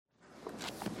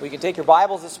We can take your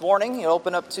Bibles this morning and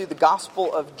open up to the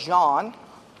Gospel of John.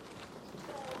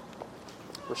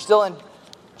 We're still in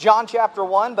John chapter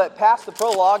 1, but past the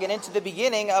prologue and into the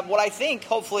beginning of what I think,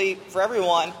 hopefully for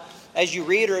everyone, as you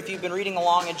read or if you've been reading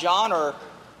along in John or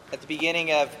at the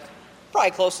beginning of,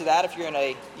 probably close to that if you're in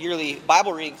a yearly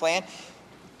Bible reading plan,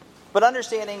 but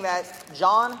understanding that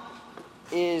John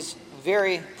is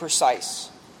very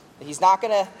precise. He's not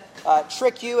going to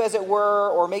trick you, as it were,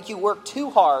 or make you work too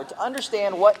hard to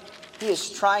understand what he is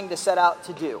trying to set out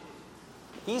to do.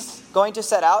 He's going to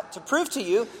set out to prove to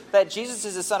you that Jesus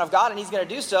is the Son of God, and he's going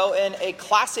to do so in a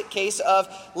classic case of,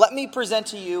 let me present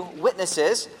to you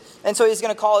witnesses. And so he's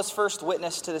going to call his first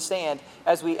witness to the stand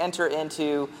as we enter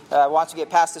into, once we get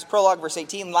past this prologue, verse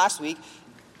 18 last week,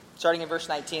 starting in verse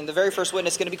 19. The very first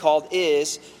witness going to be called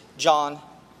is John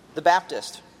the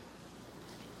Baptist.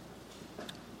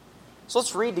 So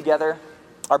let's read together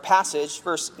our passage,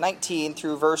 verse 19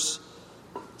 through verse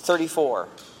 34.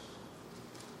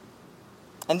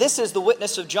 And this is the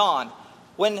witness of John.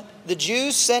 When the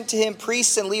Jews sent to him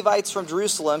priests and Levites from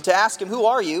Jerusalem to ask him, "Who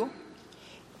are you?"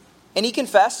 And he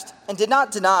confessed and did not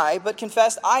deny, but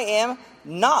confessed, "I am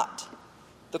not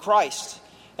the Christ."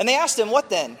 And they asked him, "What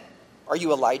then? Are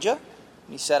you Elijah?" And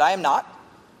he said, "I am not."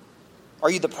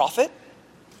 "Are you the prophet?"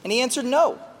 And he answered,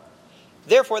 "No."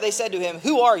 Therefore they said to him,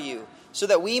 "Who are you? So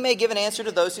that we may give an answer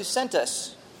to those who sent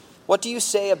us. What do you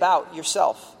say about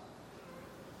yourself?"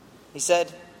 He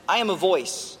said, "I am a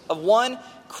voice of one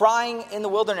crying in the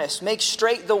wilderness, 'Make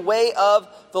straight the way of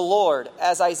the Lord,'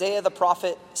 as Isaiah the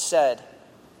prophet said."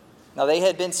 Now they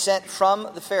had been sent from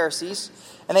the Pharisees,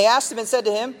 and they asked him and said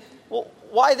to him, "Well,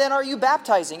 why then are you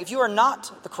baptizing if you are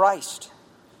not the Christ,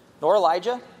 nor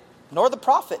Elijah, nor the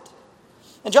prophet?"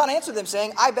 And John answered them,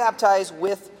 saying, "I baptize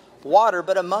with water,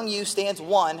 but among you stands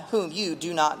one whom you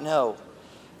do not know.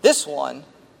 This one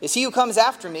is he who comes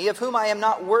after me, of whom I am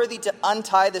not worthy to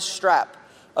untie the strap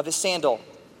of his sandal."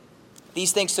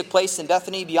 These things took place in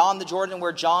Bethany beyond the Jordan,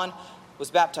 where John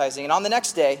was baptizing. And on the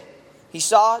next day, he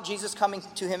saw Jesus coming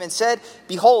to him and said,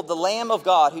 "Behold, the Lamb of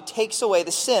God who takes away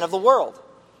the sin of the world.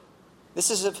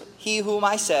 This is of he whom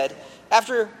I said,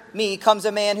 'After me comes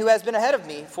a man who has been ahead of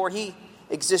me, for he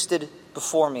existed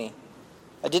before me.'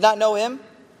 I did not know him,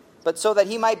 but so that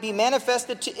he might be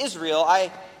manifested to Israel,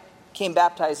 I came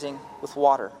baptizing with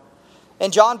water."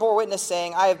 And John bore witness,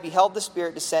 saying, "I have beheld the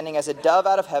Spirit descending as a dove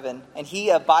out of heaven, and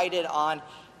he abided on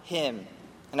him.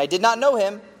 And I did not know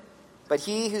him, but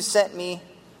he who sent me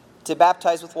to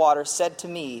baptize with water said to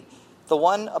me, 'The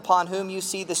one upon whom you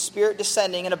see the Spirit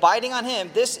descending and abiding on him,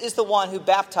 this is the one who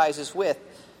baptizes with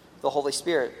the Holy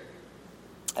Spirit.'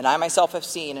 And I myself have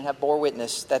seen and have bore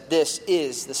witness that this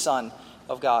is the Son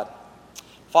of God."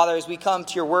 Father, as we come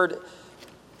to your word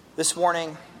this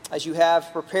morning, as you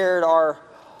have prepared our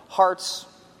hearts,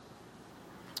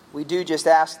 we do just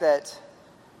ask that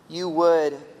you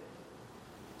would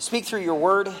speak through your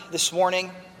word this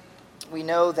morning. We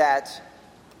know that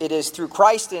it is through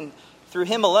Christ and through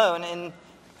him alone in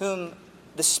whom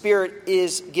the Spirit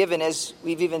is given, as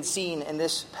we've even seen in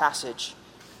this passage.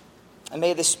 And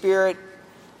may the Spirit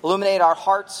illuminate our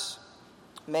hearts.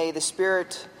 May the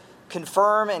Spirit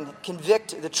confirm and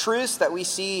convict the truths that we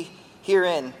see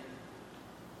herein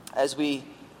as we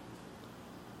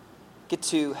get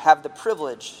to have the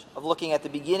privilege of looking at the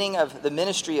beginning of the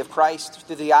ministry of Christ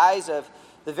through the eyes of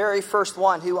the very first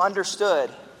one who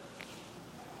understood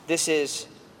this is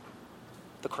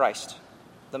the Christ,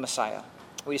 the Messiah.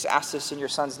 We just ask this in your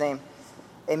Son's name.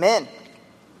 Amen.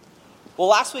 Well,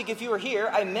 last week, if you were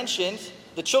here, I mentioned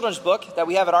the children's book that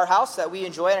we have at our house that we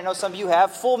enjoy, and I know some of you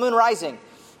have, Full Moon Rising.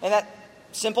 And that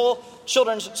simple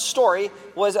children's story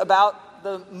was about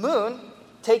the moon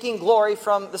taking glory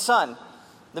from the sun.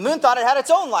 The moon thought it had its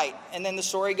own light. And then the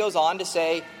story goes on to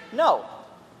say, no.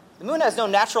 The moon has no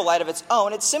natural light of its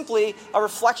own. It's simply a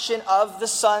reflection of the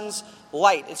sun's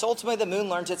light. It's ultimately the moon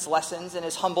learns its lessons and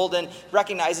is humbled and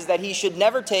recognizes that he should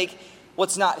never take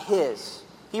what's not his.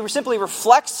 He simply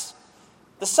reflects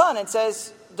the sun and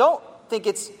says, don't think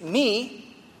it's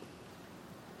me.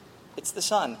 It's the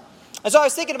sun. And so I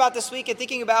was thinking about this week and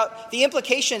thinking about the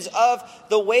implications of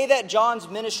the way that John's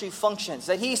ministry functions,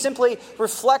 that he simply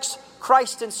reflects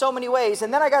Christ in so many ways.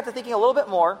 And then I got to thinking a little bit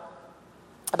more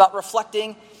about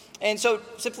reflecting, and so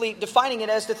simply defining it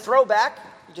as to throw back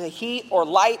to heat or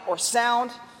light or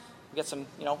sound. We got some,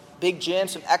 big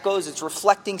gems, some echoes. It's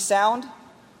reflecting sound,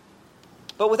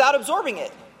 but without absorbing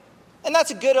it. And that's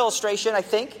a good illustration, I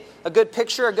think. A good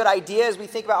picture, a good idea as we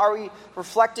think about, are we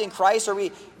reflecting Christ? Are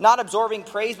we not absorbing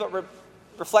praise but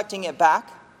reflecting it back?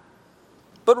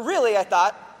 But really, I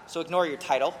thought, so ignore your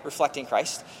title, Reflecting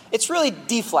Christ. It's really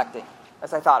deflecting,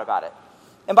 as I thought about it.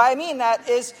 And by I mean that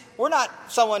is, we're not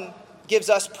someone gives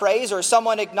us praise or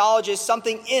someone acknowledges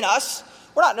something in us.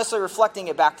 We're not necessarily reflecting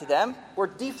it back to them. We're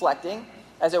deflecting,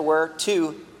 as it were,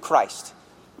 to Christ.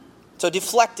 So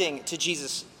deflecting to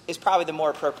Jesus is probably the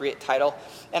more appropriate title.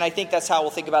 And I think that's how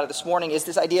we'll think about it this morning, is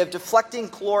this idea of deflecting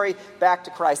glory back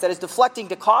to Christ. That is, deflecting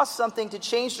to cause something to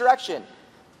change direction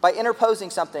by interposing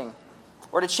something,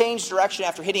 or to change direction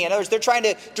after hitting it. In other words, they're trying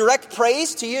to direct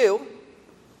praise to you,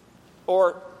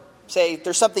 or say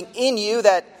there's something in you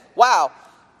that, wow,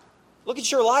 look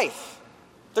at your life.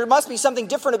 There must be something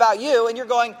different about you. And you're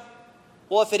going,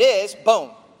 well, if it is,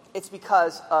 boom, it's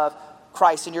because of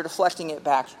Christ, and you're deflecting it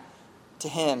back to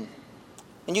him.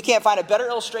 And you can't find a better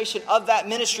illustration of that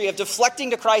ministry of deflecting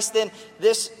to Christ than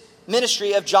this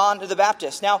ministry of John the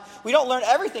Baptist. Now, we don't learn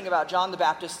everything about John the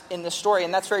Baptist in this story,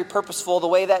 and that's very purposeful, the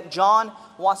way that John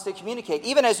wants to communicate.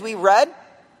 Even as we read,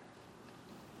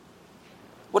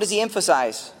 what does he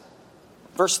emphasize?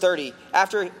 Verse 30,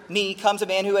 after me comes a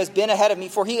man who has been ahead of me,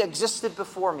 for he existed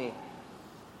before me.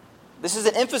 This is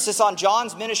an emphasis on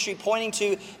John's ministry pointing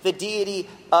to the deity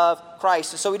of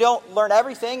Christ. So we don't learn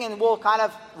everything, and we'll kind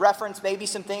of reference maybe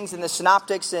some things in the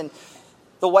synoptics and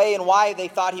the way and why they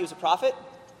thought he was a prophet.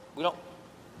 We don't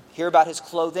hear about his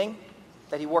clothing,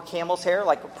 that he wore camel's hair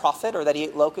like a prophet, or that he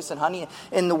ate locusts and honey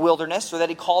in the wilderness, or that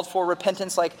he called for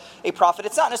repentance like a prophet.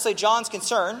 It's not necessarily John's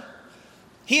concern.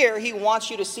 Here, he wants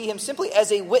you to see him simply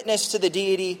as a witness to the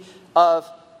deity of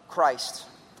Christ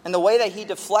and the way that he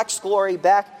deflects glory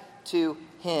back to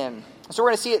him. So we're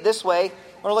going to see it this way.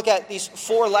 We're going to look at these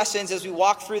 4 lessons as we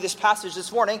walk through this passage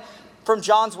this morning from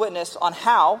John's witness on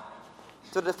how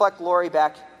to deflect glory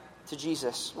back to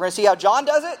Jesus. We're going to see how John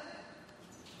does it,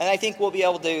 and I think we'll be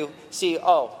able to see,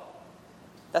 oh,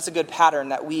 that's a good pattern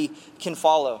that we can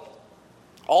follow.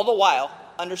 All the while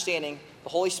understanding the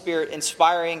Holy Spirit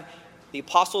inspiring the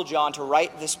Apostle John to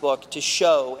write this book to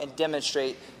show and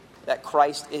demonstrate that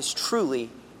Christ is truly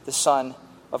the Son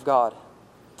of God.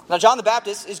 Now, John the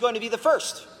Baptist is going to be the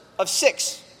first of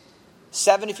 6,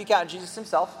 7 if you count Jesus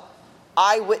himself,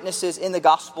 eyewitnesses in the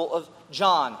Gospel of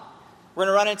John. We're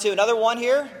going to run into another one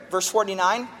here, verse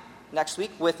 49, next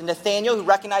week, with Nathanael, who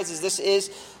recognizes this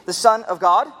is the Son of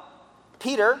God.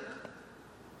 Peter,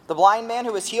 the blind man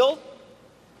who was healed.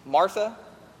 Martha,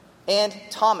 and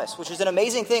Thomas, which is an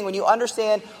amazing thing when you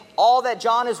understand all that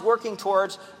John is working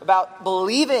towards about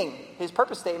believing his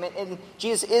purpose statement, and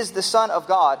Jesus is the Son of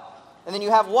God. And then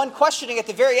you have one questioning at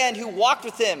the very end who walked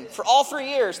with him for all 3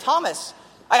 years. Thomas,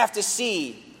 I have to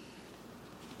see.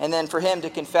 And then for him to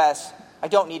confess, I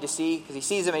don't need to see, because he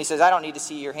sees him and he says, I don't need to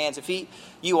see your hands and feet.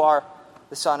 You are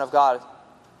the Son of God.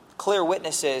 Clear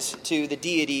witnesses to the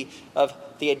deity of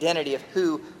the identity of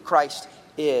who Christ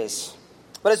is.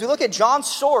 But as we look at John's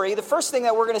story, the first thing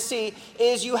that we're going to see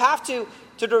is you have to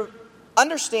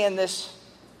understand this,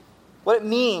 what it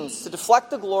means to deflect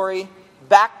the glory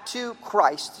back to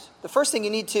Christ. The first thing you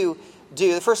need to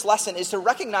do, the first lesson, is to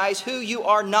recognize who you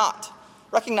are not.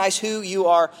 Recognize who you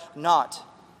are not.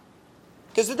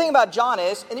 Because the thing about John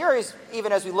is, and here is,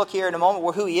 even as we look here in a moment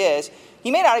where who he is,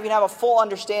 he may not even have a full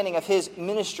understanding of his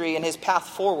ministry and his path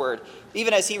forward,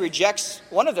 even as he rejects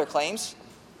one of their claims,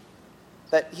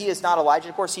 that he is not Elijah.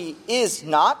 Of course, he is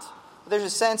not. But there's a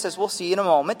sense, as we'll see in a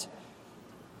moment.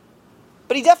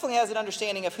 But he definitely has an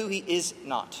understanding of who he is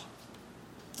not.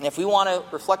 And if we want to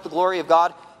reflect the glory of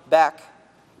God back,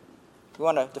 we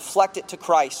want to deflect it to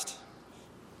Christ,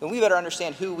 then we better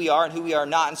understand who we are and who we are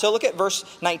not. And so look at verse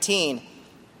 19.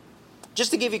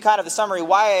 Just to give you kind of a summary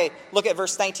why I look at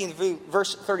verse 19 through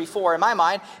verse 34, in my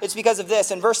mind, it's because of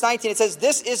this. In verse 19 it says,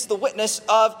 this is the witness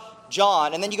of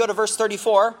John. And then you go to verse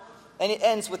 34, and it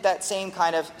ends with that same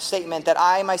kind of statement that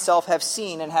I myself have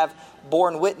seen and have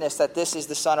borne witness that this is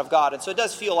the Son of God. And so it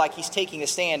does feel like he's taking a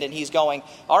stand and he's going,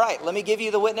 all right, let me give you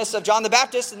the witness of John the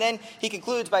Baptist. And then he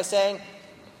concludes by saying,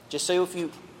 just so if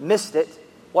you missed it,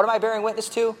 what am I bearing witness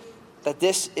to? That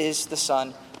this is the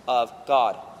Son of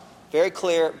God. Very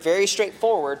clear, very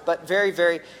straightforward, but very,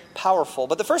 very powerful.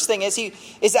 But the first thing is he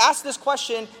is asked this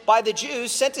question by the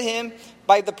Jews sent to him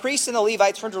by the priests and the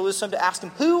Levites from Jerusalem to ask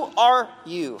him, who are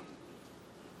you?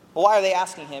 Well, why are they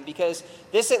asking him? Because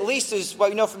this at least is what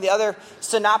we know from the other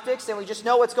synoptics, and we just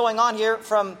know what's going on here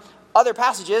from other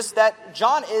passages, that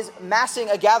John is massing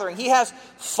a gathering. He has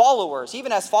followers. He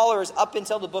even has followers up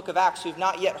until the book of Acts who've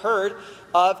not yet heard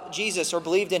of Jesus or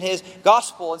believed in his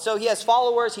gospel. And so he has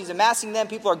followers. He's amassing them.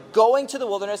 People are going to the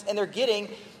wilderness and they're getting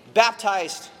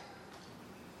baptized.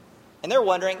 And they're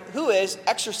wondering who is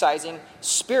exercising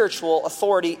spiritual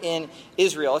authority in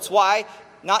Israel. It's why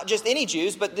not just any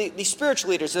Jews, but the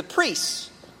spiritual leaders, the priests,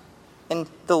 and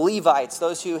the Levites,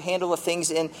 those who handle the things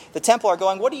in the temple, are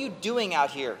going, what are you doing out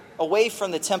here away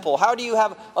from the temple? How do you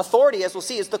have authority, as we'll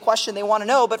see, is the question they want to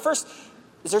know. But first,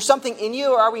 is there something in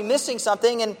you, or are we missing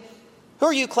something? And who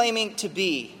are you claiming to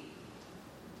be?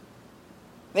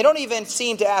 They don't even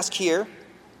seem to ask here.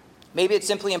 Maybe it's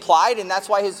simply implied, and that's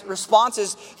why his response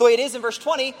is the way it is in verse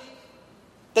 20,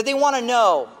 that they want to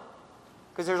know.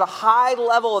 Because there's a high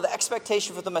level of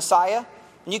expectation for the Messiah.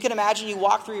 And you can imagine, you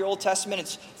walk through your Old Testament,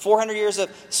 it's 400 years of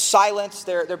silence.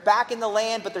 They're back in the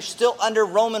land, but they're still under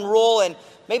Roman rule. And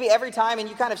maybe every time, and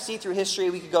you kind of see through history,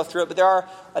 we could go through it, but there are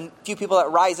a few people that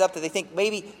rise up that they think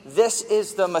maybe this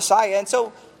is the Messiah. And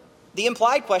so the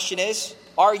implied question is,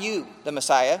 are you the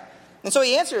Messiah? And so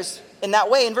he answers in that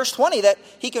way in verse 20 that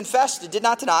he confessed, did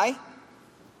not deny,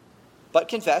 but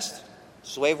confessed.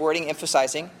 It's a way of wording,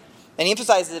 emphasizing. And he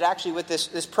emphasizes it actually with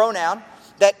this pronoun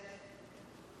that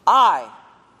I,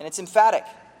 and it's emphatic,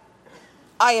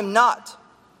 I am not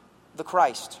the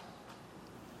Christ.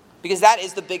 Because that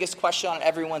is the biggest question on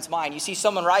everyone's mind. You see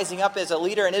someone rising up as a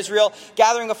leader in Israel,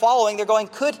 gathering a following. They're going,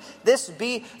 could this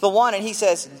be the one? And he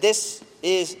says, this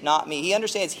is not me. He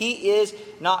understands he is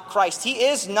not Christ. He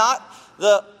is not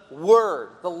the Word,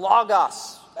 the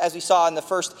Logos, as we saw in the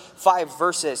first 5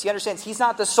 verses. He understands he's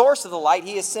not the source of the light.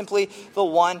 He is simply the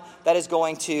one that is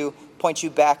going to point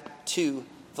you back to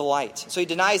the light. So he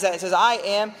denies that and says, I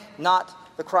am not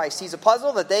the Christ. He's a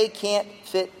puzzle that they can't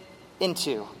fit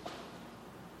into.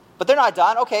 But they're not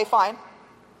done. Okay, fine.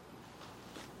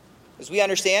 As we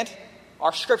understand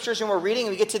our scriptures and we're reading,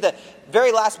 and we get to the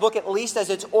very last book, at least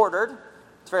as it's ordered.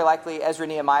 It's very likely Ezra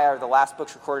and Nehemiah are the last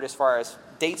books recorded as far as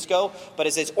dates go. But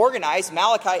as it's organized,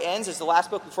 Malachi ends as the last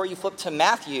book before you flip to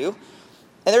Matthew.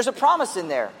 And there's a promise in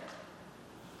there.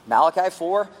 Malachi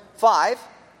 4:5,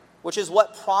 which is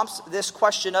what prompts this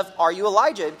question of, are you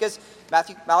Elijah? Because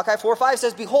Malachi 4:5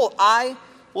 says, behold, I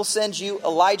will send you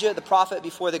Elijah the prophet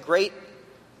before the great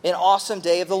and awesome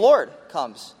day of the Lord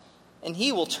comes. And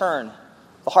he will turn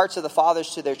the hearts of the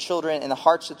fathers to their children and the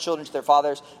hearts of the children to their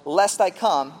fathers, lest I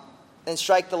come and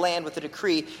strike the land with a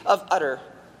decree of utter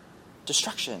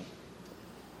destruction.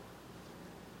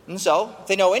 And so, if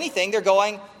they know anything, they're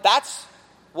going, that's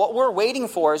what we're waiting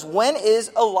for, is when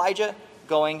is Elijah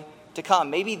going to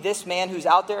come? Maybe this man who's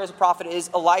out there as a prophet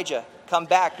is Elijah. Come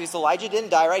back, because Elijah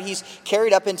didn't die, right? He's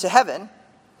carried up into heaven.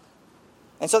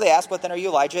 And so they ask, what then are you,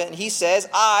 Elijah? And he says,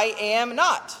 I am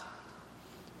not.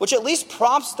 Which at least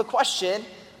prompts the question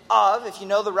of, if you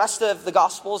know the rest of the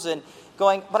Gospels, and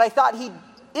going, but I thought he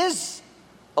is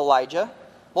Elijah.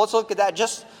 Well, let's look at that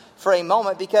just for a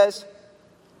moment, because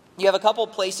you have a couple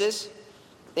places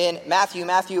in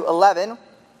Matthew 11,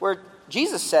 where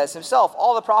Jesus says himself,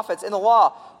 all the prophets in the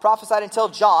law prophesied until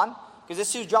John, because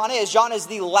this is who John is. John is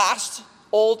the last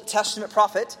Old Testament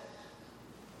prophet.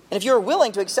 And if you're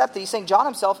willing to accept it, he's saying John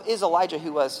himself is Elijah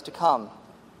who was to come.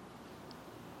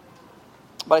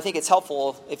 But I think it's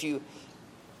helpful if you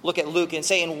look at Luke and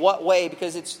say in what way,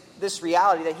 because it's this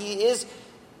reality that he is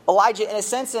Elijah in a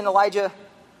sense and Elijah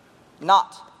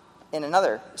not in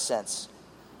another sense.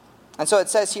 And so it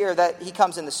says here that he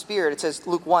comes in the Spirit. It says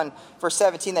Luke 1 verse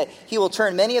 17 that he will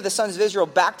turn many of the sons of Israel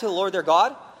back to the Lord their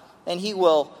God, and he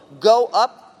will go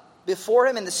up before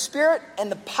him in the Spirit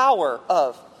and the power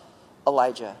of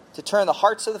Elijah, to turn the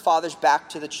hearts of the fathers back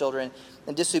to the children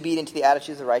and disobedient to the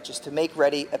attitudes of the righteous, to make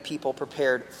ready a people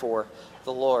prepared for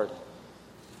the Lord.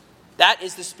 That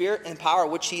is the spirit and power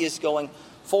which he is going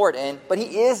forward in, but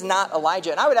he is not Elijah.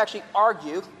 And I would actually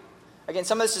argue, again,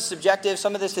 some of this is subjective,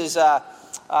 some of this is,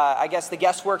 I guess, the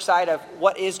guesswork side of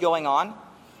what is going on.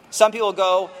 Some people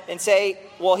go and say,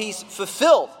 well, he's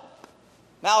fulfilled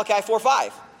Malachi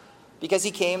 4:5 because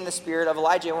he came in the spirit of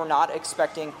Elijah, and we're not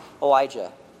expecting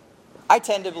Elijah. I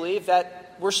tend to believe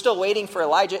that we're still waiting for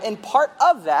Elijah. And part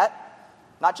of that,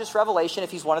 not just revelation,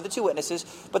 if he's one of the two witnesses,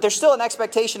 but there's still an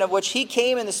expectation of which he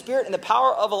came in the spirit and the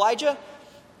power of Elijah.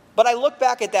 But I look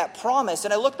back at that promise,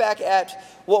 and I look back at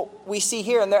what we see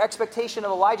here and their expectation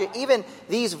of Elijah, even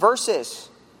these verses,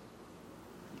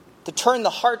 to turn the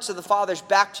hearts of the fathers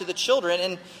back to the children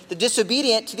and the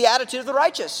disobedient to the attitude of the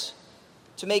righteous,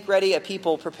 to make ready a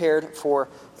people prepared for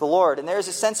the Lord. And there's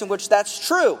a sense in which that's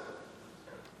true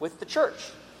with the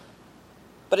church.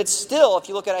 But it's still, if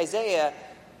you look at Isaiah,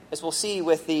 as we'll see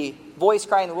with the voice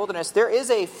crying in the wilderness, there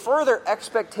is a further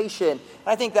expectation. And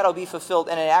I think that'll be fulfilled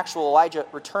in an actual Elijah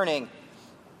returning.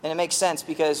 And it makes sense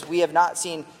because we have not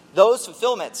seen those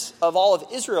fulfillments of all of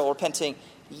Israel repenting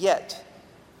yet.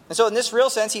 And so in this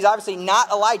real sense, he's obviously not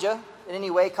Elijah in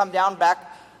any way come down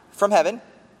back from heaven.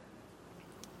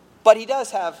 But he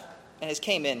does have, and has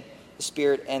came in, the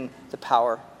spirit and the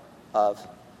power of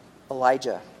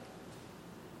Elijah.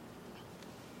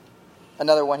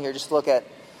 another one here. Just look at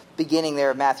beginning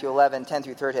there of Matthew 11, 10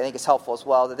 through 30. I think it's helpful as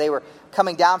well. That they were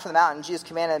coming down from the mountain. Jesus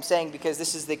commanded them, saying, because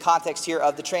this is the context here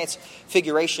of the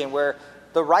transfiguration, where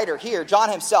the writer here, John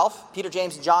himself, Peter,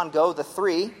 James, and John go, the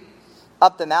three,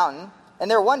 up the mountain. And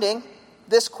they're wondering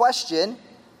this question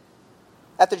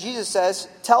after Jesus says,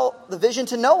 tell the vision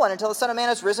to no one until the Son of Man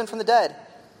has risen from the dead.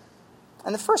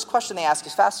 And the first question they ask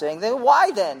is fascinating.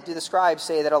 Why then do the scribes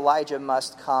say that Elijah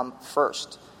must come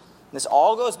first? And this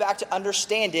all goes back to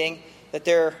understanding that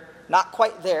they're not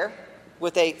quite there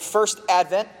with a first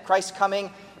advent, Christ coming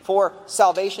for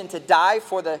salvation to die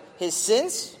for his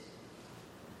sins,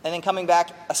 and then coming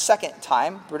back a second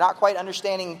time. We're not quite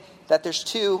understanding that there's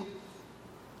two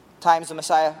times the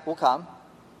Messiah will come.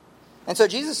 And so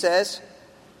Jesus says,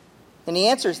 and he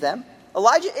answers them,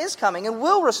 Elijah is coming and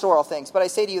will restore all things. But I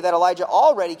say to you that Elijah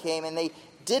already came, and they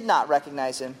did not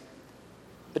recognize him,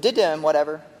 but did to him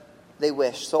whatever they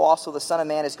wished. So also the Son of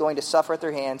Man is going to suffer at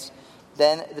their hands.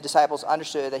 Then the disciples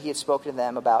understood that he had spoken to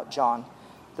them about John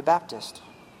the Baptist.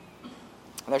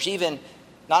 And there's even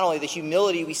not only the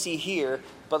humility we see here,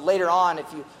 but later on,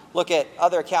 if you look at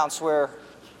other accounts where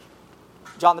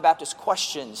John the Baptist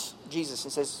questions Jesus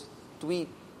and says, do we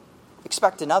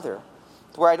expect another?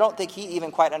 Where I don't think he even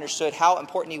quite understood how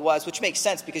important he was, which makes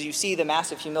sense because you see the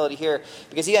massive humility here,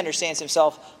 because he understands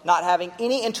himself not having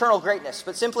any internal greatness,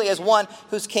 but simply as one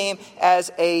who's came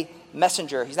as a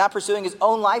messenger. He's not pursuing his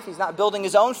own life. He's not building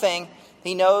his own thing.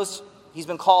 He knows he's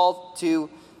been called to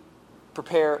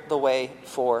prepare the way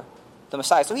for the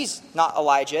Messiah. So he's not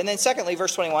Elijah. And then secondly,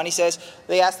 verse 21, he says,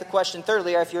 they ask the question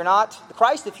thirdly, if you're not the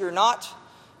Christ, if you're not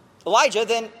Elijah,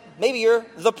 then maybe you're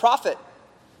the prophet.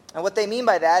 And what they mean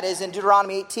by that is in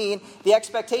Deuteronomy 18, the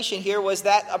expectation here was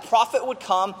that a prophet would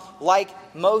come like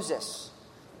Moses.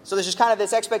 So there's just kind of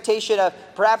this expectation of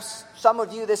perhaps some would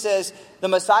view this as the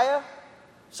Messiah,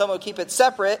 some would keep it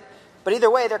separate, but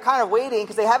either way, they're kind of waiting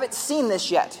because they haven't seen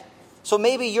this yet. So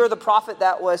maybe you're the prophet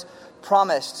that was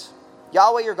promised.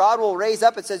 Yahweh your God will raise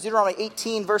up, it says Deuteronomy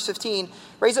 18 verse 15,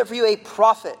 raise up for you a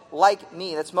prophet like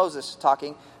me, that's Moses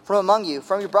talking, from among you,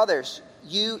 from your brothers.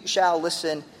 You shall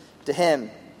listen to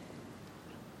him.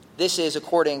 This is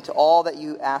according to all that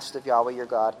you asked of Yahweh your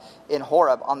God in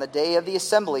Horeb on the day of the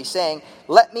assembly, saying,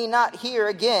 let me not hear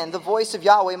again the voice of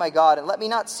Yahweh my God, and let me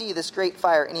not see this great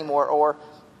fire anymore, or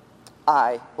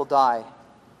I will die.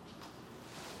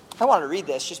 I wanted to read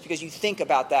this just because you think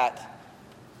about that.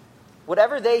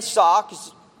 Whatever they saw, because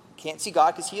you can't see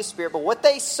God because he is spirit, but what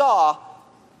they saw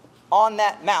on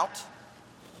that mount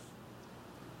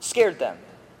scared them.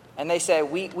 And they say,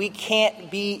 we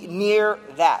can't be near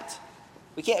that.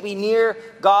 We can't be near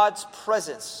God's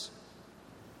presence.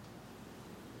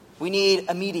 We need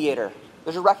a mediator.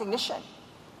 There's a recognition.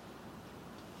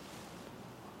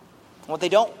 What they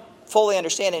don't fully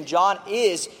understand, and John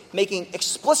is making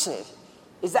explicit,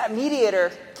 is that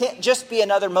mediator can't just be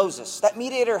another Moses. That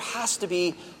mediator has to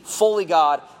be fully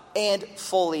God and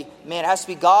fully man. It has to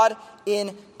be God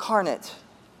incarnate.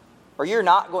 Or you're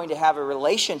not going to have a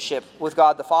relationship with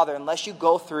God the Father unless you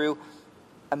go through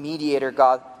a mediator,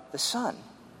 God the Son.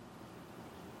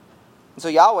 And so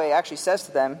Yahweh actually says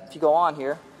to them, if you go on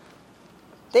here,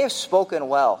 they have spoken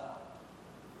well.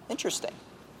 Interesting.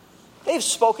 They have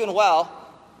spoken well.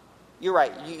 You're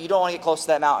right. You don't want to get close to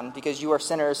that mountain because you are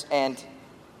sinners and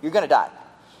you're going to die.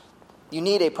 You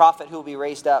need a prophet who will be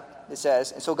raised up, it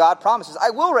says. And so God promises, I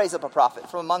will raise up a prophet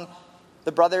from among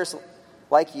the brothers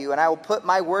like you, and I will put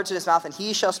my words in his mouth, and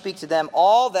he shall speak to them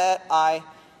all that I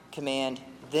command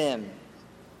them.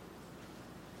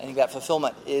 I think that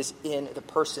fulfillment is in the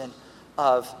person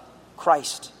of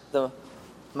Christ, the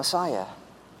Messiah.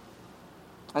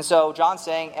 And so John's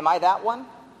saying, am I that one?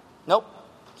 Nope.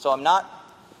 So I'm not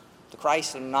the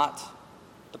Christ, I'm not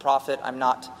the prophet, I'm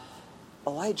not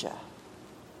Elijah.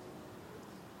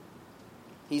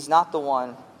 He's not the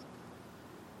one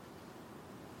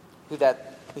who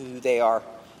they are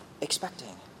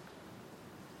expecting.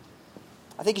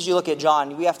 I think as you look at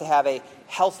John, we have to have a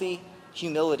healthy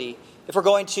humility if we're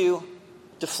going to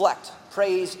deflect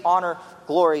praise, honor,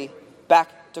 glory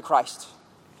back to Christ.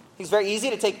 It's very easy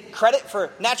to take credit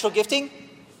for natural gifting.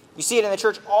 You see it in the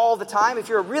church all the time. If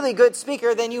you're a really good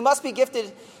speaker, then you must be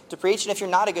gifted to preach. And if you're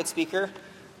not a good speaker,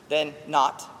 then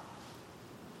not.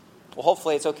 Well,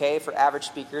 hopefully it's okay for average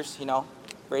speakers,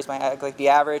 raise my hand like the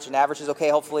average, and average is okay,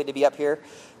 hopefully, to be up here,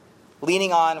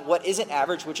 leaning on what isn't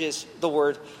average, which is the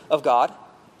Word of God.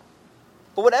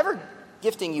 But whatever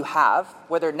gifting you have,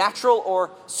 whether natural or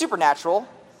supernatural,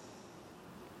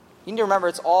 you need to remember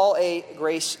it's all a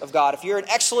grace of God. If you're an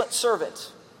excellent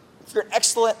servant, if you're an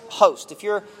excellent host, if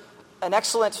you're an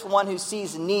excellent one who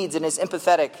sees needs and is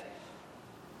empathetic,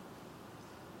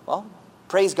 well,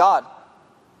 praise God.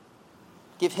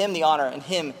 Give him the honor and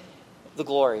him the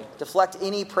glory. Deflect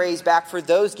any praise back for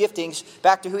those giftings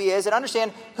back to who he is, and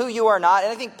understand who you are not.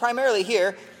 And I think primarily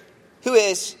here, who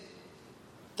is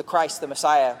the Christ, the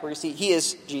Messiah, where you see he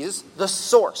is Jesus, the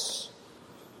source.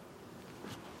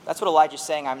 That's what Elijah is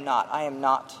saying. I'm not. I am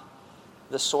not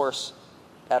the source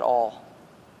at all.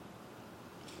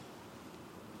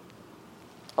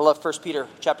 I love 1 Peter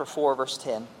chapter 4, verse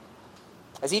 10.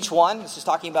 As each one, this is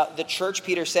talking about the church,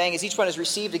 Peter's saying, as each one has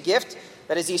received a gift,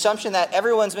 that is the assumption that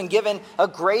everyone's been given a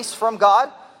grace from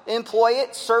God, employ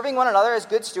it, serving one another as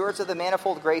good stewards of the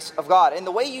manifold grace of God. And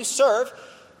the way you serve,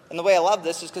 and the way I love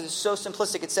this is because it's so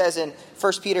simplistic. It says in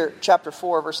 1 Peter chapter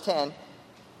 4, verse 10,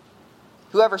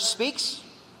 whoever speaks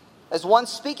as one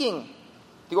speaking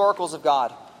the oracles of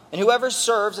God, and whoever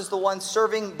serves as the one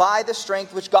serving by the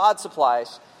strength which God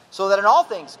supplies, so that in all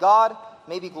things God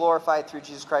may be glorified through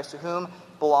Jesus Christ, to whom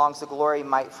belongs the glory,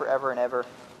 might forever and ever.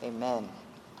 Amen.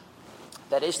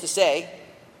 That is to say,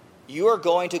 you are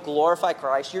going to glorify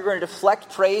Christ. You're going to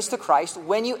deflect praise to Christ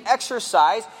when you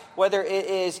exercise, whether it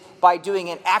is by doing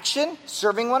an action,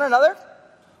 serving one another,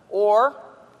 or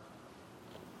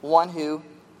one who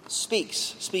speaks,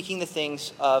 speaking the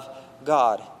things of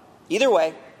God. Either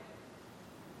way,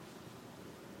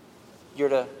 you're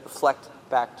to deflect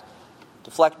back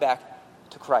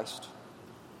to Christ.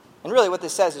 And really what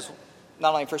this says is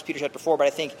not only in 1 Peter chapter 4, but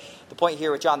I think the point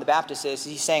here with John the Baptist is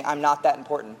he's saying, I'm not that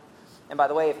important. And by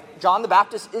the way, if John the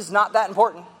Baptist is not that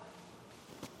important,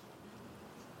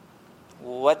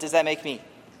 what does that make me?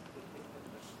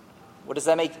 What does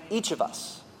that make each of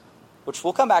us? Which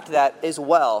we'll come back to that as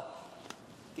well.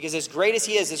 Because as great as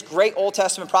he is, this great Old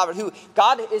Testament prophet who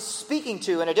God is speaking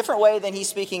to in a different way than he's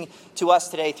speaking to us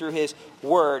today through his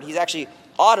word. He's actually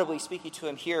audibly speaking to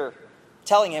him here,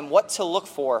 telling him what to look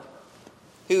for,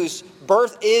 whose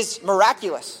birth is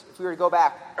miraculous. If we were to go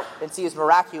back and see his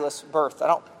miraculous birth. I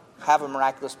don't have a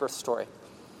miraculous birth story.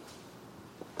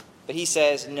 But he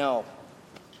says, no,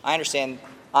 I understand.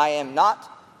 I am not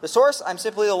the source. I'm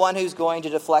simply the one who's going to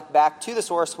deflect back to the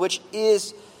source, which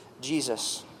is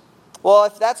Jesus. Well,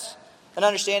 if that's an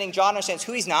understanding, John understands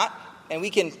who he's not, and we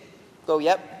can go,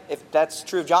 yep, if that's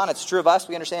true of John, it's true of us.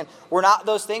 We understand we're not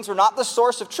those things. We're not the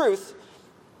source of truth.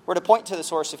 We're to point to the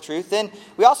source of truth. Then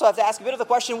we also have to ask a bit of the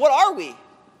question, what are we?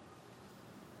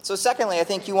 So secondly, I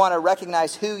think you want to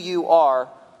recognize who you are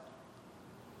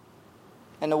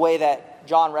in the way that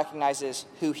John recognizes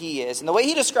who he is. And the way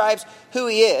he describes who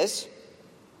he is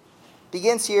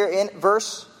begins here in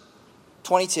verse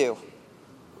 22.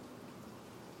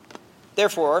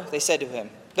 Therefore, they said to him,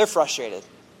 they're frustrated.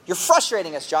 You're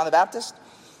frustrating us, John the Baptist.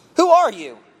 Who are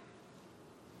you?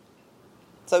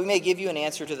 So we may give you an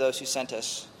answer to those who sent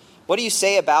us. What do you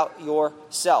say about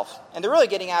yourself? And they're really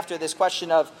getting after this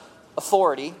question of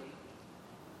authority.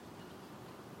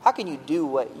 How can you do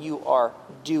what you are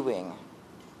doing?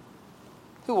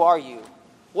 Who are you?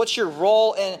 What's your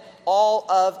role in all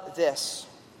of this?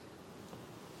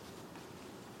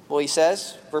 Well, he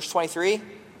says, verse 23,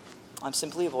 I'm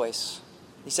simply a voice.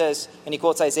 He says, and he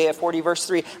quotes Isaiah 40, verse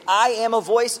 3, I am a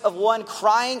voice of one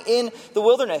crying in the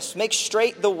wilderness. Make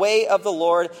straight the way of the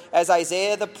Lord, as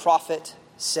Isaiah the prophet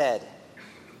said.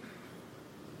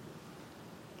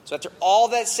 So after all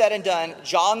that's said and done,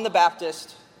 John the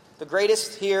Baptist, the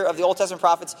greatest here of the Old Testament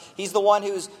prophets, he's the one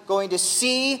who's going to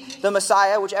see the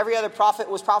Messiah, which every other prophet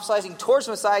was prophesying towards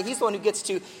the Messiah. He's the one who gets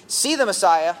to see the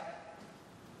Messiah.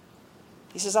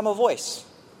 He says, I'm a voice.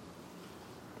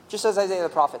 Just as Isaiah the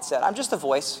prophet said, I'm just a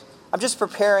voice. I'm just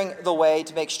preparing the way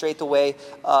to make straight the way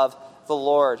of the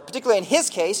Lord. Particularly in his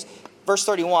case, verse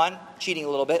 31, cheating a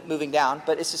little bit, moving down,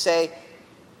 but it's to say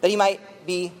that he might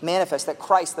be manifest, that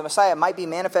Christ, the Messiah, might be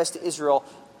manifest to Israel.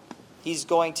 He's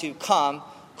going to come,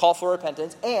 call for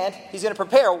repentance, and he's going to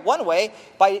prepare one way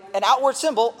by an outward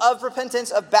symbol of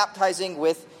repentance, of baptizing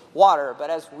with water. But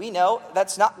as we know,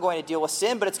 that's not going to deal with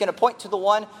sin, but it's going to point to the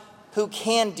one who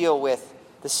can deal with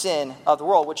the sin of the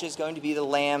world, which is going to be the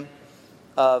Lamb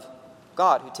of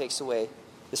God who takes away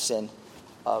the sin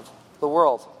of the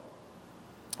world.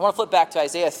 I want to flip back to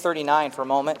Isaiah 39 for a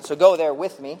moment, so go there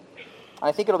with me.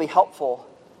 I think it'll be helpful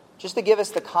just to give us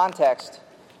the context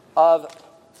of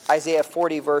Isaiah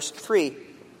 40, verse 3.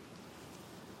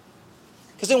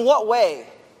 Because in what way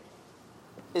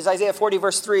is Isaiah 40,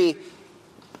 verse 3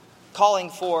 calling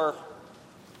for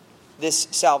this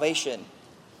salvation?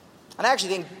 And I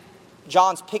actually think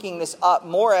John's picking this up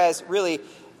more as really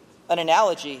an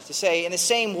analogy to say, in the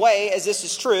same way as this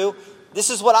is true, this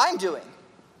is what I'm doing.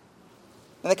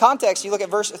 In the context, you look at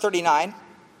verse 39,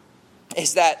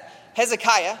 is that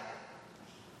Hezekiah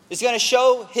is going to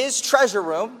show his treasure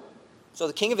room, so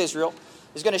the king of Israel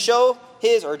is going to show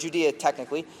or Judea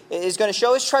technically, is going to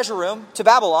show his treasure room to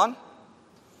Babylon.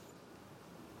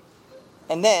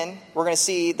 And then we're going to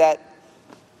see that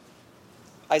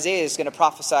Isaiah is going to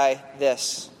prophesy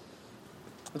this.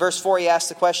 In verse 4, he asks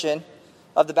the question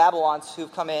of the Babylons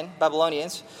who've come in,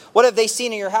 Babylonians. What have they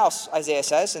seen in your house, Isaiah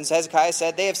says. And Hezekiah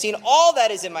said, they have seen all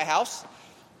that is in my house.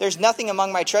 There's nothing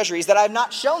among my treasuries that I have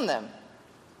not shown them.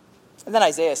 And then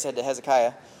Isaiah said to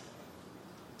Hezekiah,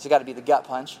 this has got to be the gut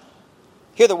punch.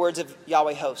 Hear the words of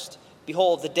Yahweh host.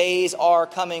 Behold, the days are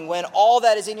coming when all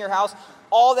that is in your house,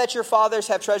 all that your fathers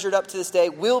have treasured up to this day,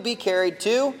 will be carried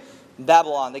to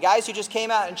Babylon. The guys who just came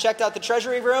out and checked out the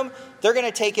treasury room, they're going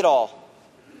to take it all.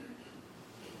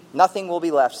 Nothing will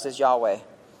be left, says Yahweh.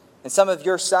 And some of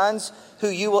your sons, who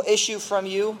you will issue from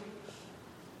you,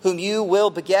 whom you will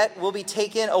beget, will be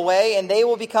taken away, and they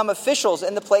will become officials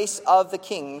in the place of the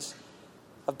kings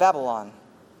of Babylon.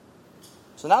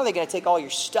 So not only are they going to take all your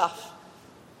stuff,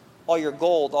 all your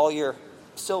gold, all your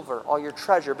silver, all your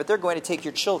treasure, but they're going to take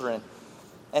your children.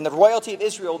 And the royalty of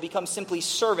Israel will become simply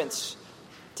servants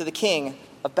to the king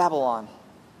of Babylon.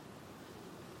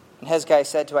 And Hezekiah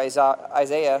said to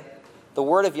Isaiah, the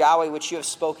word of Yahweh which you have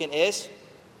spoken is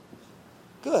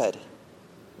good.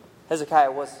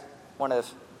 Hezekiah was one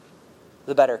of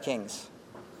the better kings.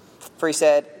 For he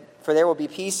said, for there will be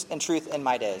peace and truth in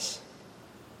my days.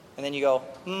 And then you go,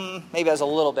 maybe that was a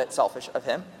little bit selfish of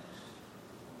him.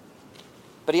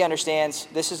 But he understands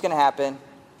this is going to happen.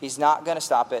 He's not going to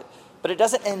stop it. But it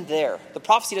doesn't end there. The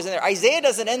prophecy doesn't end there. Isaiah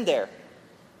doesn't end there.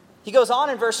 He goes on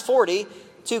in verse 40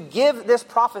 to give this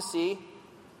prophecy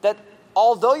that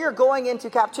although you're going into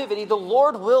captivity, the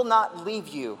Lord will not leave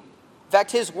you. In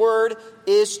fact, his word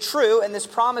is true, and this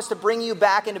promise to bring you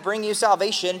back and to bring you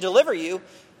salvation, deliver you,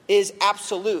 is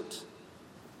absolute.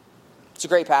 It's a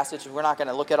great passage. We're not going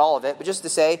to look at all of it, but just to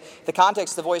say, the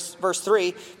context of verse 3,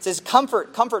 it says,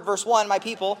 comfort, verse 1, my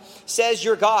people, says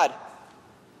your God.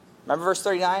 Remember verse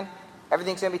 39?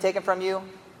 Everything's going to be taken from you.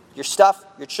 Your stuff,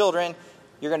 your children.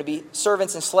 You're going to be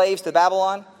servants and slaves to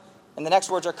Babylon. And the next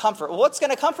words are comfort. Well, what's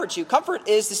going to comfort you? Comfort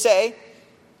is to say,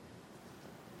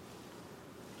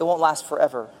 it won't last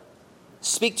forever.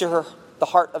 Speak to her, the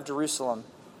heart of Jerusalem.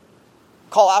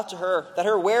 Call out to her that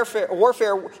her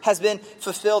warfare has been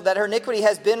fulfilled, that her iniquity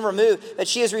has been removed, that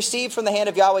she has received from the hand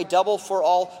of Yahweh double for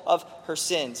all of her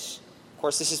sins. Of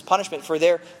course, this is punishment for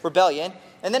their rebellion.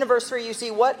 And then in verse 3, you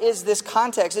see, what is this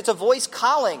context? It's a voice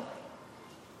calling.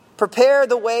 Prepare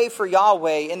the way for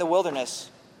Yahweh in the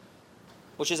wilderness,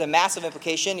 which is a massive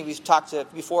implication. We've talked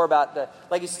before about the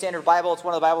Legacy Standard Bible. It's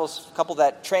one of the Bibles, a couple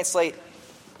that translate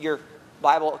your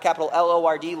Bible, capital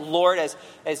L-O-R-D, Lord,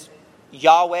 as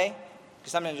Yahweh.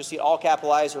 Because sometimes you'll see it all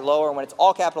capitalized or lower. And when it's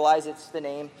all capitalized, it's the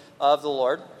name of the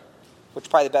Lord, which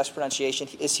probably the best pronunciation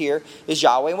is here, is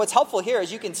Yahweh. And what's helpful here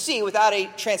is you can see without a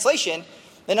translation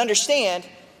and understand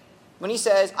when he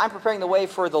says, I'm preparing the way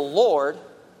for the Lord,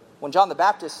 when John the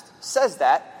Baptist says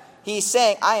that, he's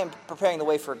saying, I am preparing the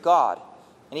way for God.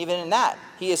 And even in that,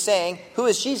 he is saying, who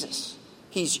is Jesus?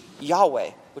 He's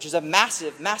Yahweh, which is a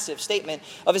massive, massive statement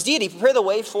of his deity. Prepare the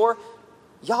way for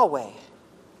Yahweh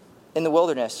in the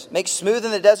wilderness. Make smooth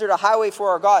in the desert a highway for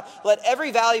our God. Let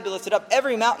every valley be lifted up,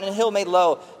 every mountain and hill made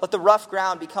low. Let the rough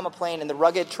ground become a plain and the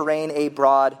rugged terrain a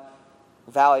broad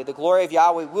valley. The glory of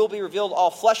Yahweh will be revealed.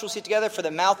 All flesh will see together, for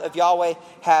the mouth of Yahweh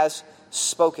has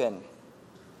spoken.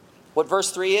 What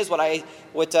verse 3 is,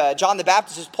 what John the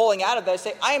Baptist is pulling out of that, is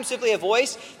saying, I am simply a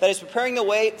voice that is preparing the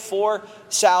way for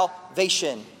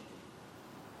salvation.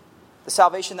 The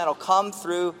salvation that will come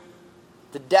through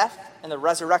the death and the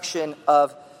resurrection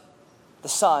of the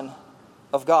Son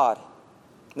of God.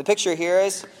 And the picture here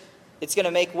is, it's going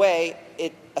to make way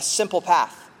a simple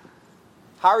path.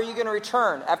 How are you going to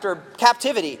return after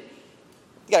captivity?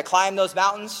 You got to climb those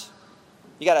mountains.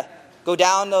 You got to go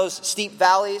down those steep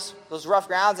valleys, those rough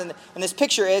grounds. And this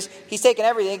picture is, he's taking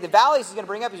everything. The valleys he's going to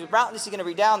bring up, the mountains he's going to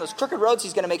bring down, those crooked roads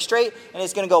he's going to make straight, and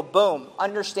it's going to go boom.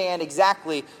 Understand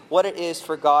exactly what it is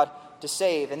for God to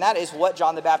save. And that is what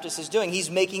John the Baptist is doing.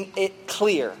 He's making it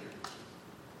clear.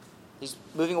 He's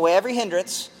moving away every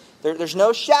hindrance. There's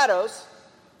no shadows.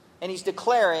 And he's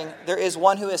declaring there is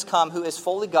one who has come, who is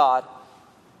fully God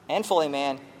and fully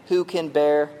man, who can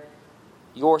bear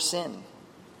your sin.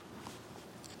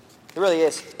 It really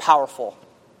is powerful.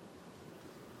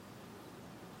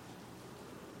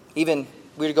 Even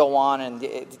we would go on, and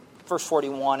verse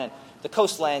 41, and the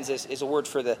coastlands is a word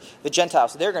for the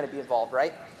Gentiles. So they're going to be involved,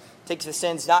 right? Takes the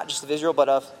sins not just of Israel, but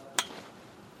of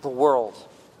the world.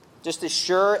 Just as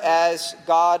sure as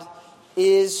God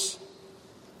is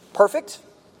perfect,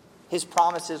 his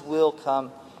promises will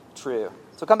come true.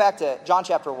 So come back to John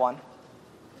chapter 1.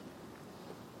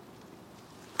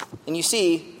 And you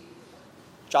see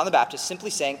John the Baptist simply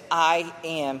saying, I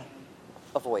am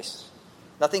a voice.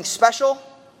 Nothing special,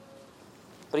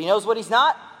 but he knows what he's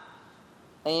not,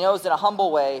 and he knows in a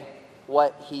humble way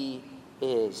what he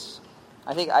is.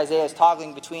 I think Isaiah is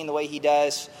toggling between the way he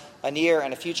does a near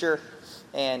and a future,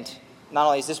 and not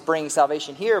only is this bringing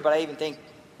salvation here, but I even think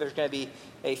there's going to be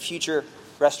a future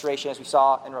restoration, as we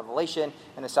saw in Revelation,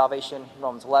 and the salvation in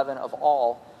Romans 11 of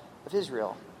all of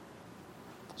Israel.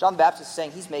 John the Baptist is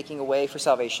saying he's making a way for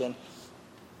salvation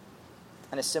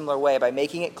in a similar way by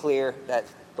making it clear that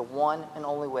the one and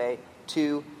only way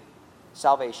to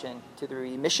salvation, to the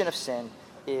remission of sin,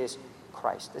 is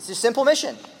Christ. It's a simple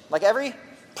mission. Like every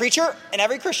preacher and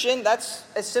every Christian, that's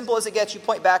as simple as it gets. You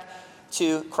point back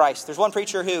to Christ. There's one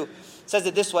preacher who says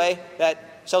it this way,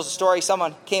 that tells a story.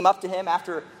 Someone came up to him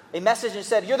after a message and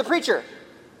said, "You're the preacher."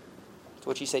 To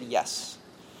which he said, "Yes."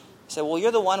 He said, "Well,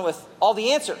 you're the one with all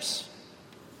the answers."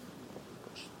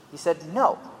 He said,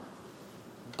 "No,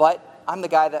 but I'm the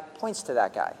guy that points to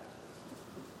that guy."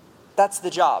 That's the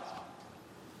job.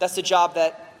 That's the job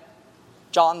that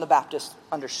John the Baptist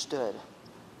understood.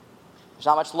 It's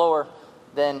not much lower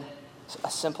than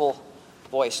a simple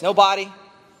voice. No body,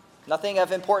 nothing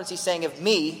of importance he's saying of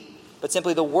me, but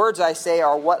simply the words I say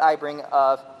are what I bring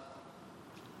of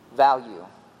value.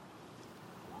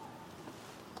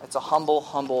 It's a humble,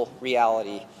 humble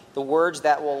reality. The words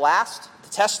that will last, the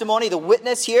testimony, the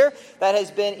witness here that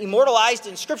has been immortalized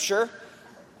in Scripture,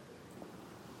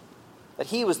 that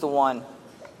he was the one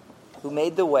who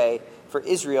made the way for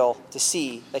Israel to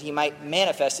see, that he might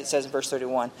manifest, it says in verse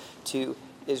 31, to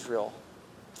Israel.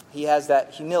 He has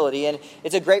that humility, and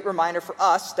it's a great reminder for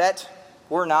us that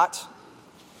we're not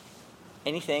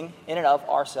anything in and of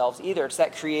ourselves either. It's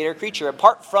that creator creature.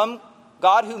 Apart from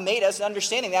God who made us,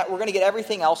 understanding that, we're going to get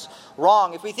everything else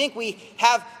wrong. If we think we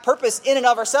have purpose in and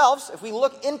of ourselves, if we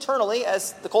look internally,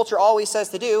 as the culture always says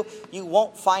to do, you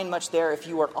won't find much there if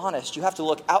you are honest. You have to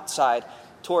look outside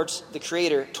towards the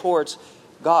Creator, towards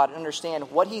God, and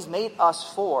understand what He's made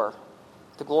us for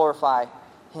to glorify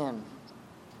Him.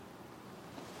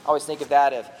 I always think of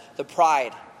that, of the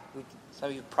pride. Some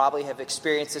of you probably have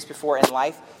experienced this before in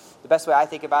life. The best way I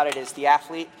think about it is the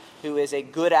athlete who is a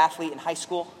good athlete in high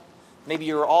school. Maybe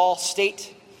you're all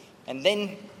state, and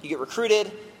then you get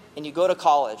recruited, and you go to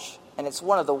college. And it's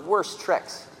one of the worst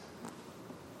tricks.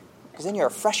 Because then you're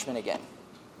a freshman again.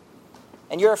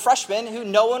 And you're a freshman who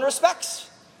no one respects.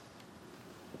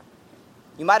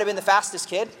 You might have been the fastest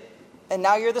kid, and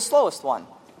now you're the slowest one.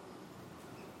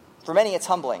 For many, it's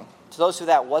humbling. To those who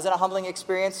that wasn't a humbling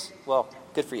experience, well,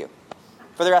 good for you.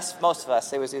 For the rest, most of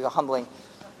us, it was a humbling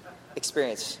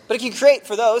experience. But it can create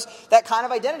for those that kind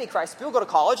of identity crisis. People go to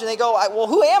college and they go, well,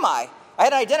 who am I? I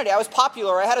had an identity. I was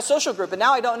popular. I had a social group, and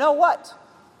now I don't know what.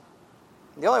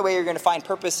 The only way you're going to find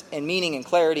purpose and meaning and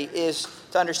clarity is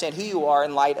to understand who you are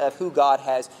in light of who God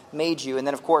has made you. And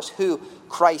then, of course, who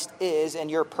Christ is and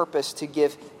your purpose to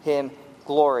give Him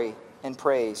glory and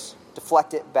praise.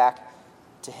 Deflect it back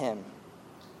to Him.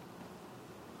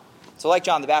 So like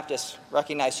John the Baptist,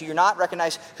 recognize who you're not.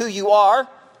 Recognize who you are.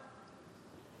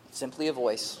 Simply a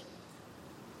voice.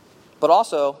 But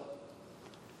also,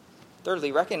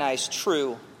 thirdly, recognize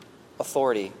true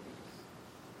authority.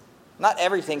 Not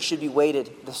everything should be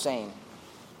weighted the same.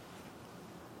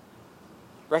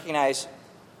 Recognize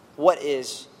what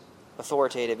is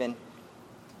authoritative. And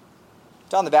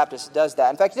John the Baptist does that.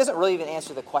 In fact, he doesn't really even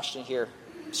answer the question here,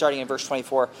 starting in verse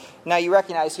 24. Now you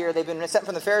recognize here they've been sent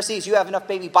from the Pharisees. You have enough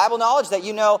baby Bible knowledge that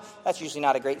you know that's usually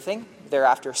not a great thing. They're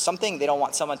after something. They don't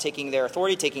want someone taking their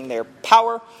authority, taking their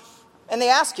power. And they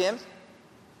ask him,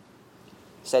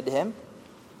 said to him,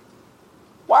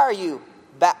 "Why are you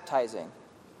baptizing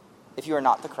if you are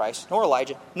not the Christ, nor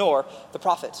Elijah, nor the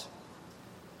prophet?"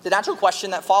 The natural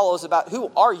question that follows about who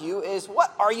are you is,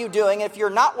 what are you doing? If you're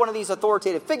not one of these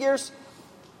authoritative figures,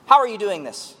 how are you doing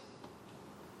this?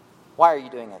 Why are you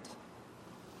doing it?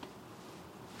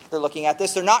 They're looking at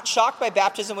this. They're not shocked by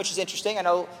baptism, which is interesting. I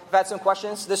know I've had some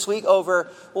questions this week over,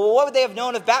 well, what would they have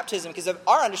known of baptism? Because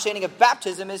our understanding of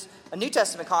baptism is a New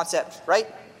Testament concept, right?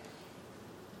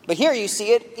 But here you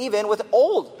see it even with an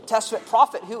Old Testament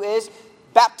prophet who is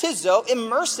baptizo,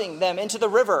 immersing them into the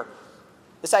river.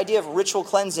 This idea of ritual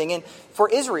cleansing. And for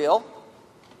Israel,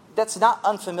 that's not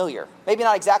unfamiliar. Maybe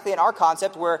not exactly in our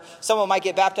concept where someone might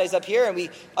get baptized up here and we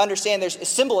understand there's a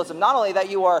symbolism. Not only that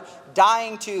you are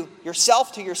dying to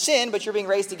yourself, to your sin, but you're being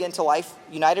raised again to life,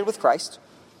 united with Christ.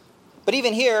 But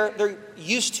even here, they're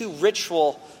used to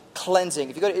ritual cleansing.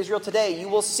 If you go to Israel today, you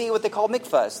will see what they call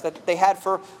mikvahs that they had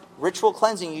for ritual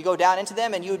cleansing. You go down into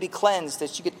them and you would be cleansed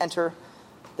as you could enter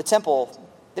the temple.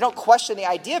 They don't question the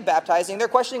idea of baptizing. They're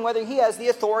questioning whether he has the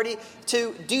authority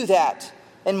to do that.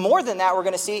 And more than that, we're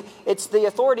going to see it's the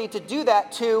authority to do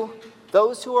that to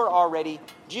those who are already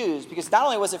Jews. Because not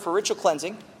only was it for ritual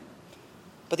cleansing,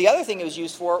 but the other thing it was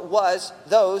used for was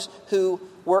those who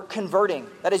were converting.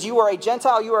 That is, you are a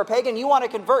Gentile, you are a pagan, you want to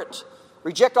convert.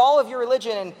 Reject all of your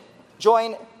religion and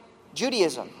join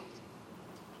Judaism.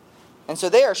 And so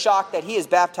they are shocked that he is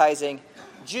baptizing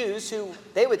Jews who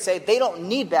they would say they don't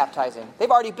need baptizing. They've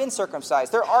already been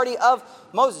circumcised. They're already of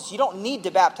Moses. You don't need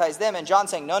to baptize them. And John's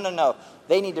saying, no.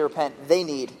 They need to repent. They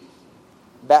need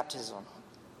baptism.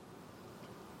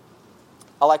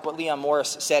 I like what Leon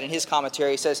Morris said in his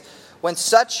commentary. He says, when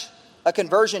such a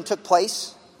conversion took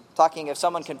place, talking of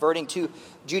someone converting to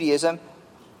Judaism,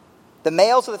 the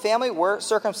males of the family were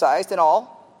circumcised and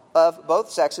all of both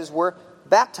sexes were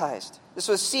baptized. This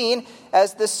was seen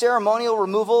as the ceremonial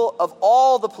removal of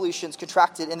all the pollutions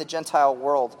contracted in the Gentile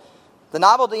world. The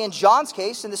novelty in John's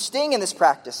case and the sting in this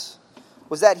practice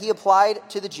was that he applied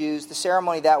to the Jews the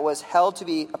ceremony that was held to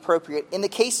be appropriate in the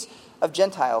case of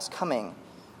Gentiles coming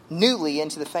newly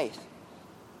into the faith.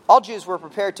 All Jews were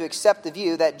prepared to accept the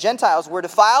view that Gentiles were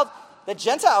defiled, that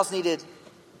Gentiles needed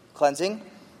cleansing,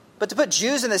 but to put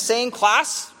Jews in the same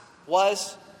class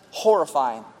was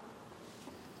horrifying.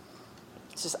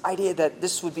 It's this idea that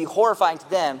this would be horrifying to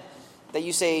them, that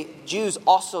you say Jews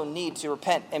also need to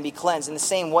repent and be cleansed in the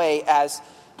same way as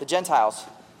the Gentiles.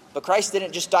 But Christ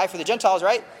didn't just die for the Gentiles,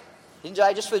 right? He didn't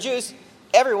die just for the Jews.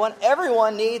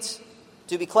 Everyone needs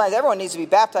to be cleansed. Everyone needs to be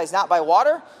baptized, not by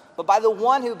water, but by the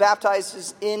one who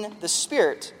baptizes in the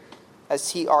Spirit,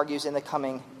 as he argues in the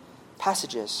coming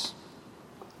passages.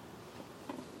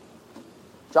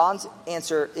 John's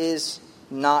answer is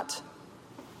not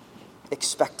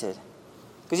expected,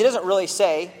 because he doesn't really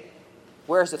say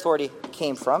where his authority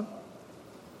came from.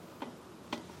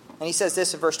 And he says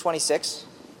this in verse 26.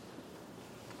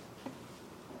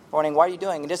 Morning, why are you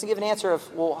doing? He doesn't give an answer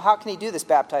of, well, how can he do this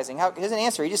baptizing? He doesn't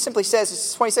answer. He just simply says, this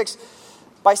is 26,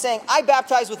 by saying, I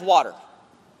baptize with water,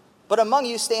 but among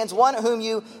you stands one whom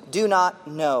you do not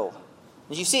know.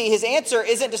 As you see, his answer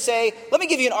isn't to say, let me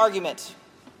give you an argument.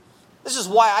 This is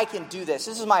why I can do this.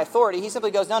 This is my authority. He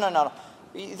simply goes, no.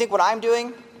 You think what I'm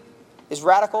doing is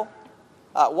radical?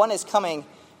 One is coming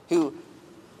who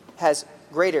has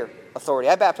greater authority.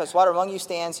 I baptize with water, among you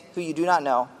stands who you do not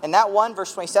know. And that one,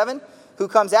 verse 27, who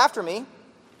comes after me,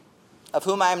 of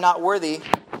whom I am not worthy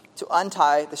to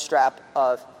untie the strap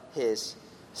of his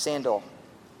sandal.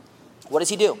 What does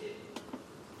he do?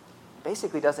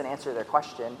 Basically doesn't answer their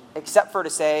question, except for to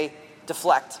say,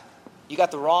 deflect. You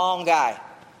got the wrong guy.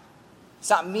 It's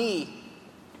not me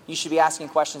you should be asking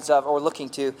questions of or looking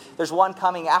to. There's one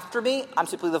coming after me. I'm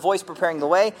simply the voice preparing the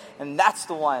way, and that's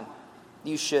the one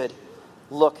you should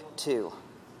look to.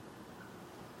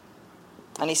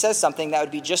 And he says something that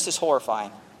would be just as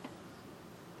horrifying: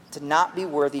 to not be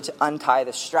worthy to untie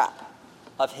the strap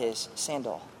of his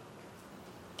sandal.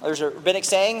 There's a rabbinic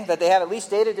saying that they have at least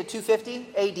dated to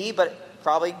 250 AD, but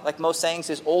probably, like most sayings,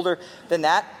 is older than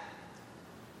that.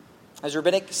 There's a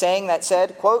rabbinic saying that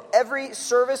said, quote, every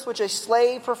service which a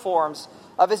slave performs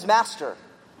of his master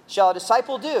shall a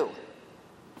disciple do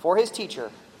for his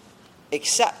teacher,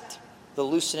 except the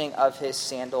loosening of his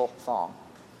sandal thong.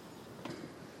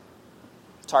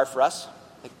 It's hard for us.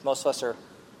 Like most of us are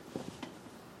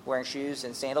wearing shoes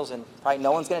and sandals, and probably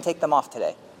no one's going to take them off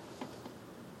today.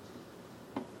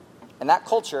 In that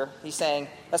culture, he's saying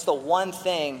that's the one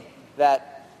thing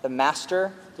that the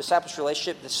master-discipleship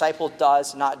relationship, disciple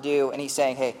does not do. And he's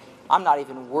saying, hey, I'm not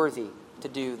even worthy to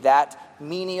do that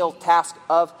menial task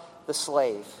of the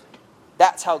slave.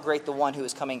 That's how great the one who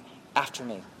is coming after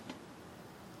me.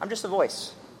 I'm just a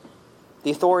voice.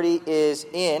 The authority is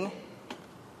in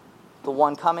the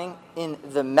one coming, in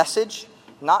the message,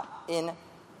 not in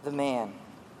the man.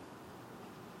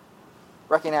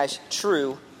 Recognize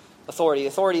true authority.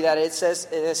 Authority that it says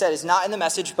is not in the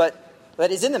message, but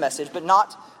that is in the message, but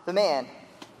not the man.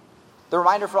 The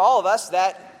reminder for all of us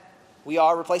that we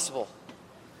are replaceable.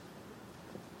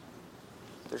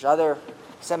 There's other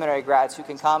seminary grads who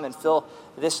can come and fill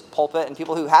this pulpit, and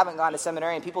people who haven't gone to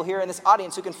seminary, and people here in this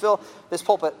audience who can fill this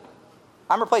pulpit.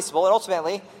 I'm replaceable, and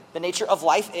ultimately, the nature of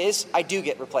life is I do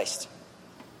get replaced.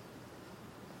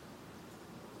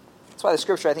 That's why the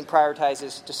scripture, I think,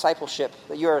 prioritizes discipleship,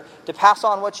 that you are to pass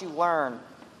on what you learn.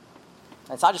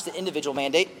 And it's not just an individual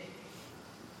mandate,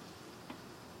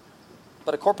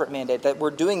 but a corporate mandate, that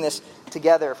we're doing this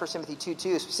together. 1 Timothy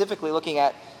 2:2, specifically looking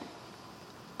at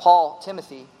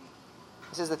Timothy.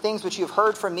 He says, the things which you have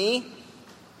heard from me,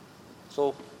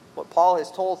 so what Paul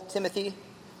has told Timothy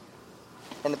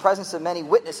in the presence of many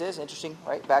witnesses, interesting,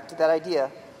 right? Back to that idea.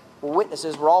 We're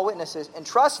witnesses. We're all witnesses. And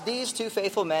trust these two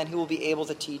faithful men who will be able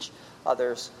to teach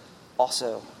others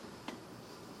also.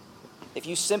 If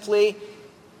you simply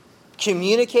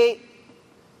communicate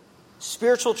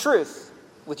spiritual truth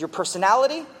with your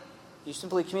personality, you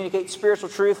simply communicate spiritual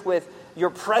truth with your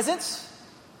presence,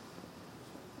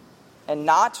 and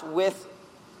not with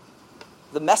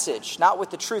the message, not with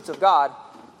the truth of God,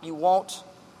 you won't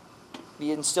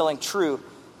be instilling true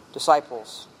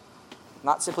disciples.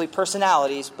 Not simply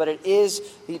personalities, but it is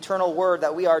the eternal word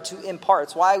that we are to impart.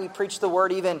 It's why we preach the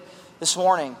word even this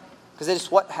morning, because it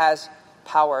is what has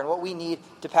power and what we need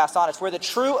to pass on. It's where the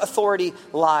true authority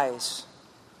lies.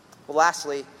 Well,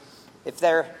 lastly, if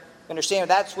they're understanding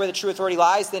that's where the true authority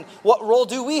lies, then what role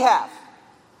do we have?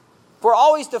 If we're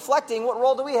always deflecting, what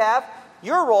role do we have?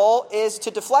 Your role is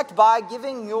to deflect by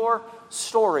giving your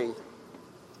story.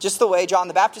 Just the way John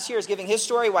the Baptist here is giving his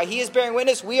story, why he is bearing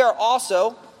witness, we are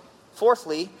also,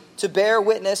 fourthly, to bear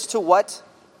witness to what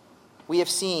we have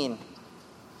seen.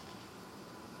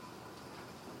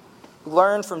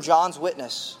 Learn from John's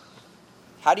witness.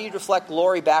 How do you reflect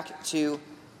glory back to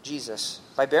Jesus?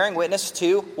 By bearing witness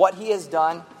to what he has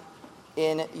done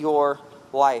in your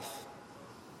life.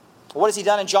 What has he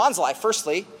done in John's life?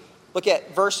 Firstly, look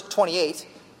at verse 28.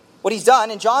 What he's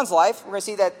done in John's life, we're going to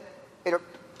see that it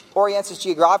orients us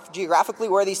geographically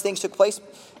where these things took place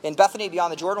in Bethany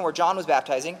beyond the Jordan where John was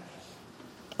baptizing.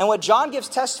 And what John gives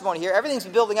testimony here, everything's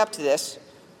been building up to this,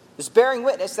 is bearing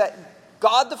witness that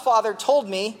God the Father told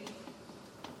me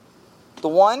the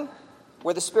one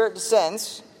where the Spirit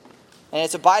descends and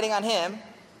it's abiding on him,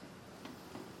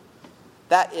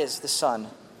 that is the Son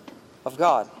of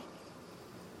God.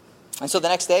 And so the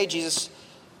next day,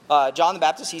 John the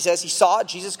Baptist, he says he saw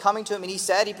Jesus coming to him, and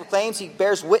he proclaims, he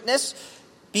bears witness,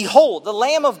 behold, the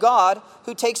Lamb of God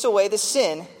who takes away the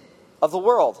sin of the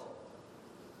world.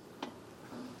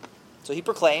 So he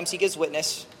proclaims, he gives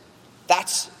witness,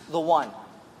 that's the one.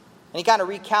 And he kind of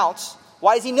recounts,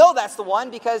 why does he know that's the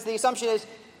one? Because the assumption is,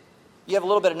 you have a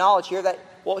little bit of knowledge here, that,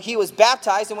 well, he was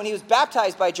baptized, and when he was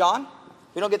baptized by John,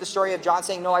 we don't get the story of John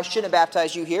saying, no, I shouldn't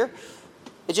baptize you here.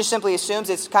 It just simply assumes,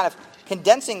 it's kind of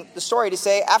condensing the story to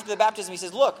say, after the baptism, he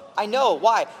says, look, I know.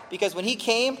 Why? Because when he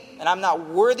came, and I'm not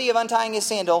worthy of untying his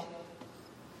sandal,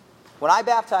 when I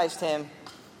baptized him,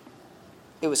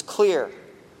 it was clear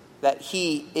that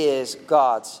he is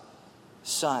God's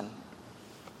Son.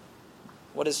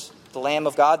 What is the Lamb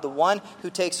of God? The one who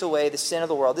takes away the sin of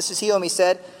the world. This is he whom he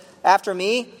said, after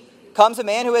me comes a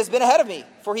man who has been ahead of me,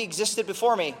 for he existed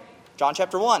before me. John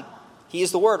chapter 1. He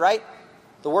is the Word, right?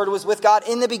 The Word was with God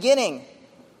in the beginning.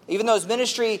 Even though his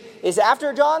ministry is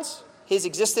after John's, his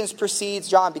existence precedes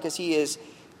John because he is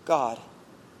God.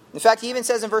 In fact, he even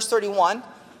says in verse 31,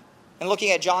 and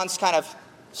looking at John's kind of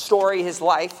story, his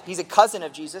life, he's a cousin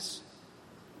of Jesus.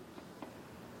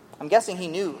 I'm guessing he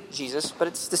knew Jesus, but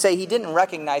it's to say he didn't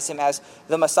recognize him as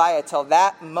the Messiah till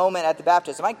that moment at the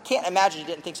baptism. I can't imagine he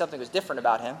didn't think something was different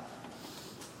about him.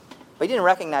 But he didn't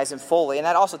recognize him fully, and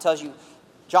that also tells you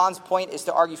John's point is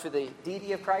to argue for the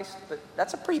deity of Christ, but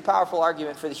that's a pretty powerful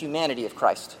argument for the humanity of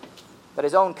Christ. But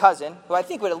his own cousin, who I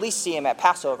think would at least see him at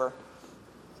Passover,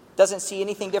 doesn't see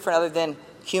anything different other than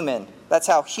human. That's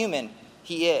how human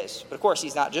he is. But of course,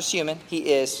 he's not just human.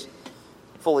 He is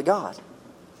fully God.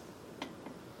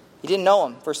 He didn't know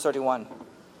him, verse 31.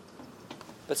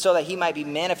 But so that he might be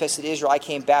manifested to Israel, I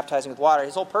came baptizing with water.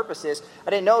 His whole purpose is, I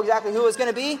didn't know exactly who it was going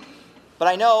to be, but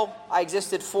I know I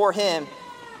existed for him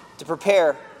to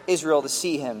prepare Israel to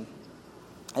see him.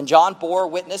 And John bore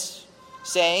witness,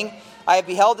 saying, I have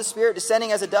beheld the Spirit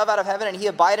descending as a dove out of heaven, and he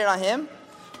abided on him.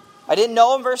 I didn't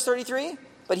know him, verse 33,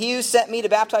 but he who sent me to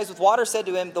baptize with water said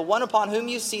to him, the one upon whom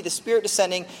you see the Spirit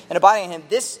descending and abiding on him,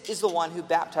 this is the one who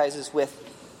baptizes with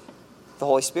the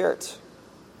Holy Spirit.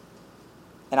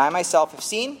 And I myself have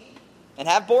seen and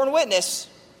have borne witness,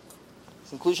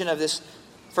 conclusion of this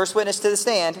first witness to the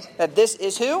stand, that this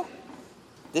is who?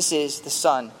 This is the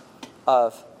Son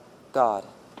of God.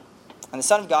 And the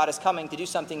Son of God is coming to do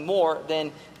something more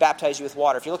than baptize you with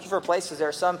water. If you're looking for a place, because there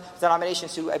are some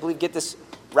denominations who I believe get this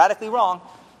radically wrong,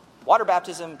 water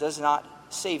baptism does not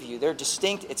save you. They're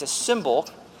distinct. It's a symbol.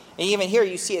 And even here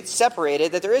you see it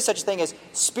separated, that there is such a thing as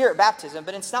spirit baptism,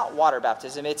 but it's not water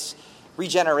baptism. It's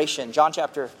regeneration. John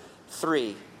chapter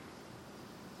 3.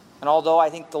 And although I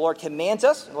think the Lord commands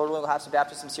us, and Lord will have some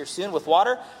baptisms here soon with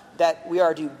water, that we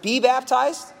are to be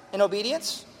baptized in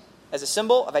obedience as a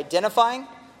symbol of identifying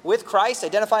with Christ,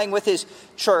 identifying with his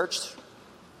church,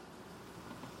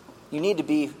 you need to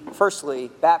be, firstly,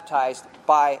 baptized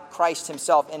by Christ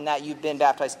himself in that you've been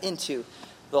baptized into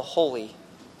the Holy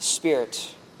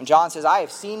Spirit. And John says, I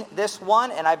have seen this one,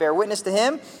 and I bear witness to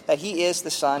him that he is the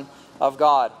Son of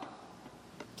God.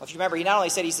 If you remember, he not only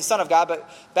said he's the Son of God, but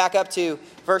back up to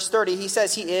verse 30, he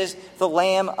says he is the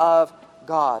Lamb of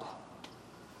God.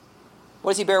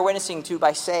 What does he bear witnessing to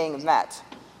by saying that?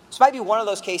 This might be one of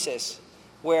those cases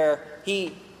where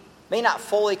he may not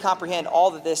fully comprehend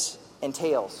all that this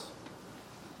entails.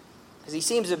 Because he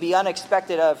seems to be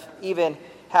unexpected of even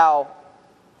how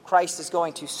Christ is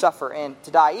going to suffer and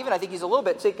to die. Even I think he's a little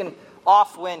bit taken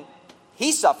off when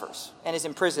he suffers and is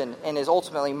imprisoned and is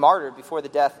ultimately martyred before the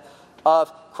death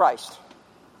of Christ.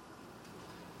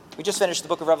 We just finished the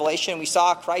book of Revelation. We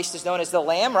saw Christ is known as the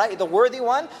Lamb, right? The worthy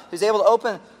one who's able to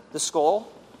open the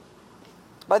scroll.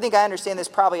 But I think I understand this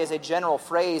probably as a general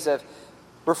phrase of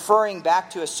referring back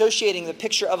to associating the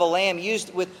picture of a lamb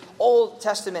used with Old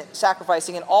Testament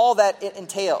sacrificing and all that it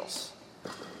entails.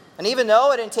 And even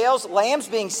though it entails lambs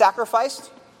being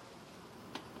sacrificed,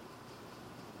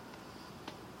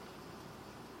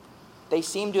 they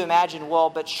seem to imagine, well,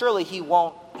 but surely he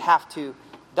won't have to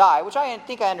die, which I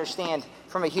think I understand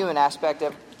from a human aspect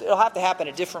of it'll have to happen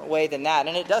a different way than that.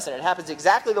 And it doesn't. It happens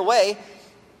exactly the way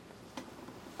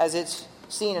as it's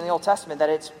seen in the Old Testament, that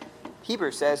it's,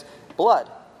 Hebrews says, blood.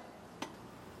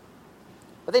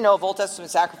 But they know of Old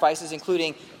Testament sacrifices,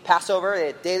 including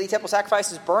Passover, daily temple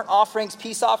sacrifices, burnt offerings,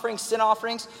 peace offerings, sin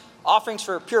offerings, offerings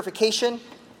for purification,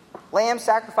 lamb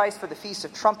sacrifice for the Feast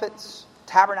of Trumpets,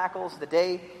 tabernacles, the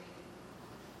Day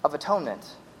of Atonement.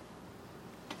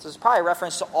 So there's probably a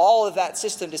reference to all of that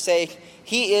system to say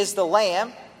he is the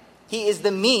lamb, he is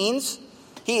the means,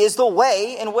 he is the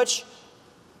way in which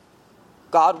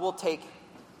God will take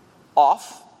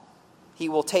off, he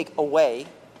will take away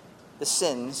the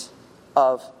sins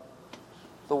of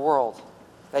the world.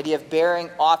 The idea of bearing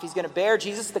off, he's going to bear,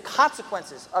 Jesus, the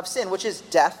consequences of sin, which is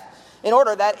death, in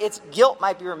order that its guilt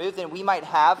might be removed and we might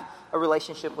have a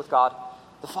relationship with God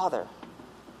the Father.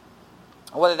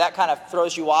 Whether that kind of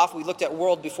throws you off, we looked at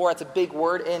world before. It's a big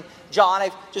word in John.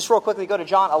 I just real quickly go to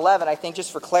John 11, I think,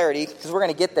 just for clarity, because we're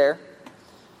going to get there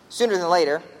sooner than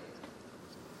later.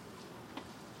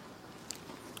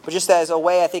 But just as a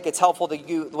way, I think it's helpful to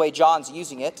the way John's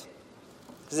using it,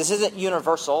 because this isn't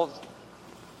universal,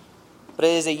 but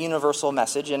it is a universal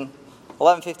message. In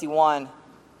 11:51,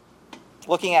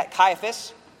 looking at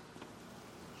Caiaphas,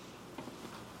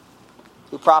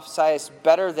 who prophesies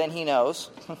better than he knows.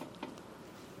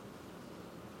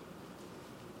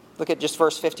 Look at just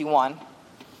verse 51.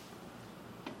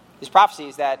 His prophecy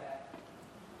is that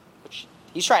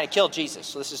he's trying to kill Jesus.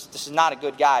 So this is not a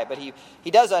good guy, but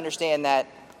he does understand that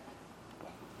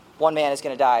one man is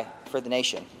going to die for the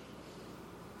nation.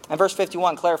 And verse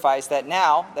 51 clarifies that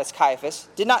now, that's Caiaphas,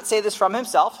 did not say this from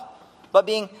himself, but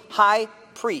being high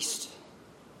priest.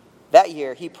 That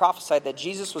year, he prophesied that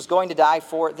Jesus was going to die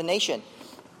for the nation.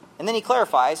 And then he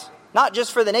clarifies, not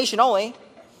just for the nation only,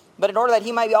 but in order that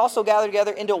he might be also gathered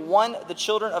together into one, the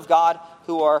children of God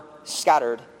who are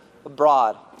scattered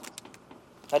abroad.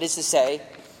 That is to say,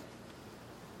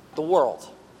 the world.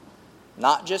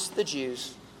 Not just the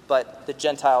Jews, but the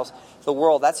Gentiles, the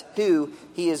world. That's who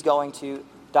he is going to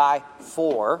die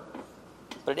for.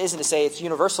 But it isn't to say it's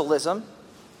universalism.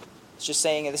 It's just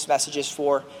saying this message is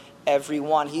for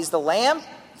everyone. He's the Lamb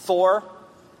for,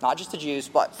 not just the Jews,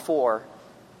 but for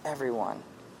everyone.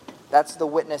 That's the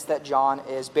witness that John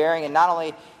is bearing. And not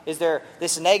only is there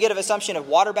this negative assumption of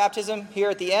water baptism here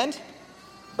at the end,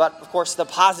 but of course the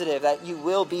positive that you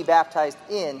will be baptized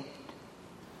in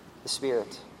the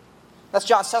Spirit. That's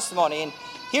John's testimony. And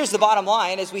here's the bottom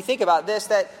line as we think about this,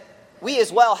 that we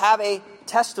as well have a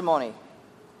testimony.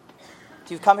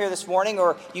 If you've come here this morning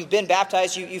or you've been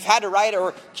baptized, you've had to write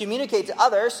or communicate to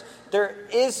others, there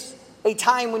is a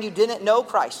time when you didn't know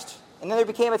Christ. And then there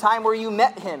became a time where you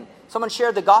met him. Someone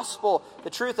shared the gospel, the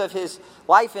truth of his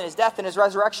life and his death and his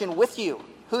resurrection with you,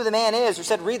 who the man is, or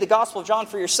said, read the Gospel of John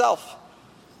for yourself.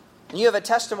 And you have a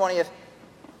testimony of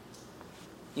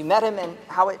you met him and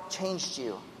how it changed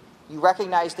you. You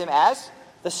recognized him as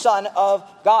the Son of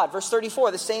God. Verse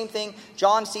 34, the same thing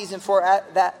John sees him for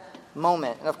at that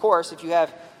moment. And of course, if you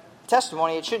have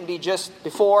testimony, it shouldn't be just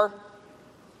before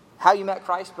how you met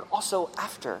Christ, but also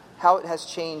after, how it has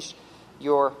changed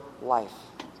your life.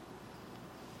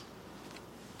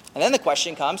 And then the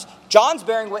question comes, John's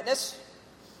bearing witness.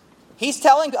 He's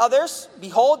telling others,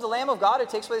 behold the Lamb of God who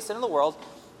takes away the sin of the world.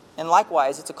 And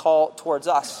likewise, it's a call towards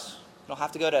us. You don't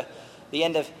have to go to the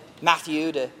end of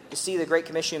Matthew to see the Great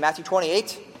Commission in Matthew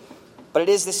 28. But it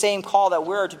is the same call that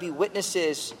we're to be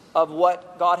witnesses of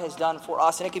what God has done for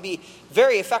us. And it can be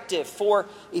very effective for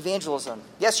evangelism.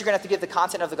 Yes, you're going to have to give the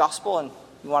content of the gospel, and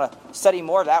you want to study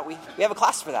more of that. We have a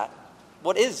class for that.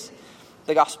 What is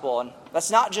the gospel? And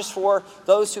that's not just for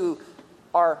those who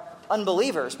are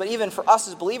unbelievers, but even for us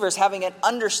as believers, having an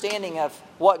understanding of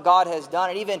what God has done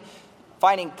and even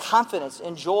finding confidence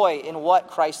and joy in what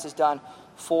Christ has done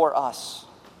for us.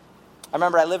 I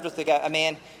remember I lived with a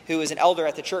man who was an elder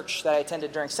at the church that I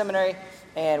attended during seminary,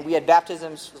 and we had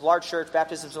baptisms, it was a large church,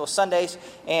 baptisms on Sundays,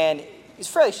 and he's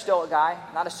a fairly stoic guy,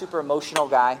 not a super emotional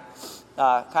guy,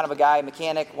 kind of a guy,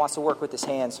 mechanic, wants to work with his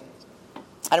hands.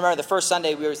 I remember the first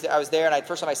Sunday I was there, and the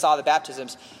first time I saw the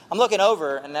baptisms, I'm looking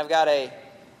over, and I've got a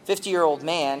 50-year-old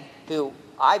man who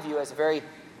I view as a very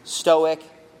stoic,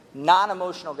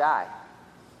 non-emotional guy.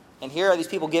 And here are these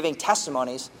people giving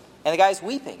testimonies, and the guy's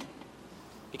weeping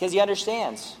because he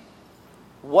understands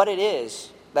what it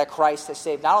is that Christ has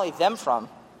saved not only them from,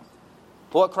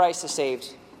 but what Christ has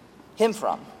saved him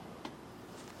from.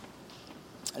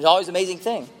 It's always an amazing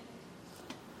thing.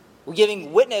 We're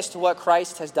giving witness to what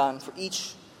Christ has done for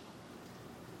each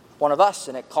one of us,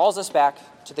 and it calls us back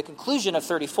to the conclusion of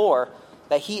 34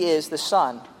 that he is the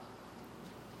Son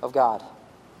of God.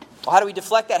 Well, how do we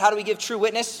deflect that? How do we give true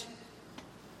witness?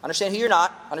 Understand who you're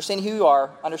not, understand who you are,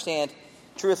 understand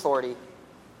true authority.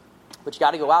 But you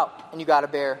got to go out and you got to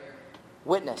bear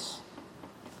witness.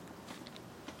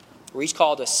 We're each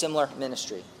called to a similar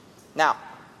ministry. Now,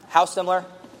 how similar?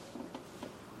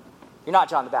 You're not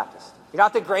John the Baptist. You're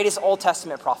not the greatest Old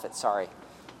Testament prophet, sorry.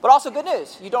 But also good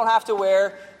news. You don't have to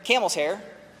wear camel's hair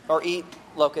or eat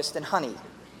locust and honey.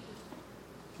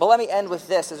 But let me end with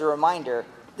this as a reminder.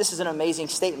 This is an amazing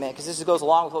statement because this goes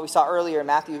along with what we saw earlier in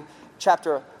Matthew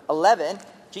chapter 11.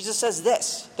 Jesus says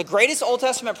this, the greatest Old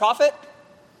Testament prophet,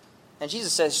 and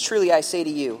Jesus says, truly I say to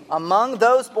you, among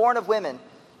those born of women,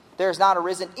 there has not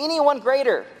arisen anyone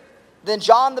greater than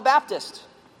John the Baptist.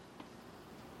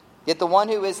 Yet the one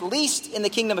who is least in the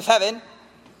kingdom of heaven,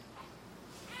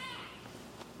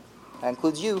 that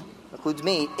includes you, includes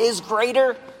me, is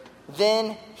greater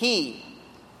than he.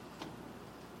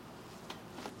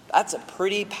 That's a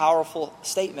pretty powerful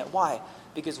statement. Why?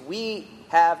 Because we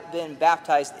have been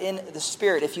baptized in the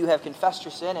Spirit if you have confessed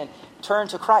your sin and turned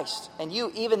to Christ. And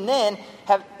you even then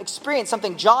have experienced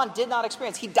something John did not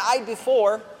experience. He died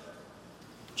before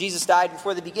Jesus died,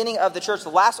 before the beginning of the church. The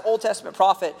last Old Testament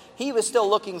prophet, he was still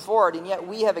looking forward, and yet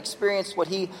we have experienced what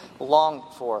he longed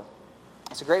for.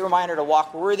 It's a great reminder to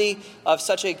walk worthy of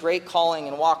such a great calling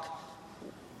and walk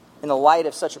in the light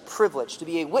of such a privilege to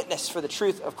be a witness for the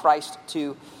truth of Christ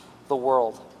to the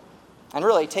world. And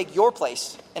really take your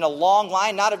place in a long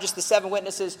line, not of just the 7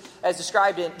 witnesses as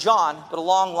described in John, but a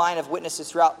long line of witnesses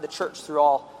throughout the church through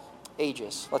all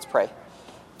ages. Let's pray.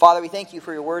 Father, we thank you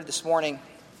for your word this morning,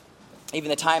 even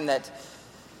the time that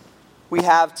we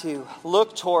have to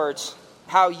look towards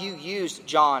how you used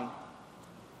John,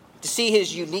 to see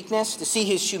his uniqueness, to see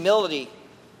his humility,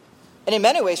 and in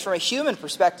many ways, from a human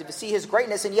perspective, to see his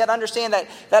greatness, and yet understand that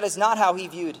that is not how he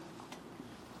viewed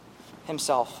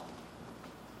himself.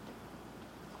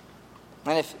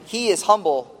 And if he is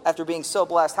humble after being so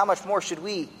blessed, how much more should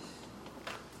we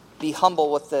be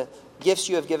humble with the gifts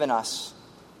you have given us?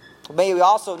 May we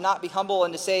also not be humble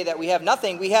and to say that we have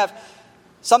nothing. We have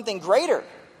something greater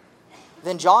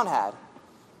than John had.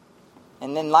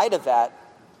 And in light of that,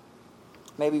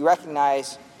 may we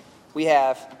recognize we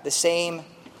have the same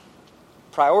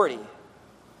priority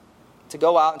to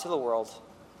go out into the world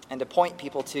and to point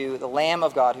people to the Lamb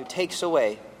of God who takes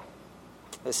away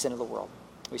the sin of the world.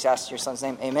 We ask in your Son's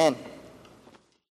name, amen.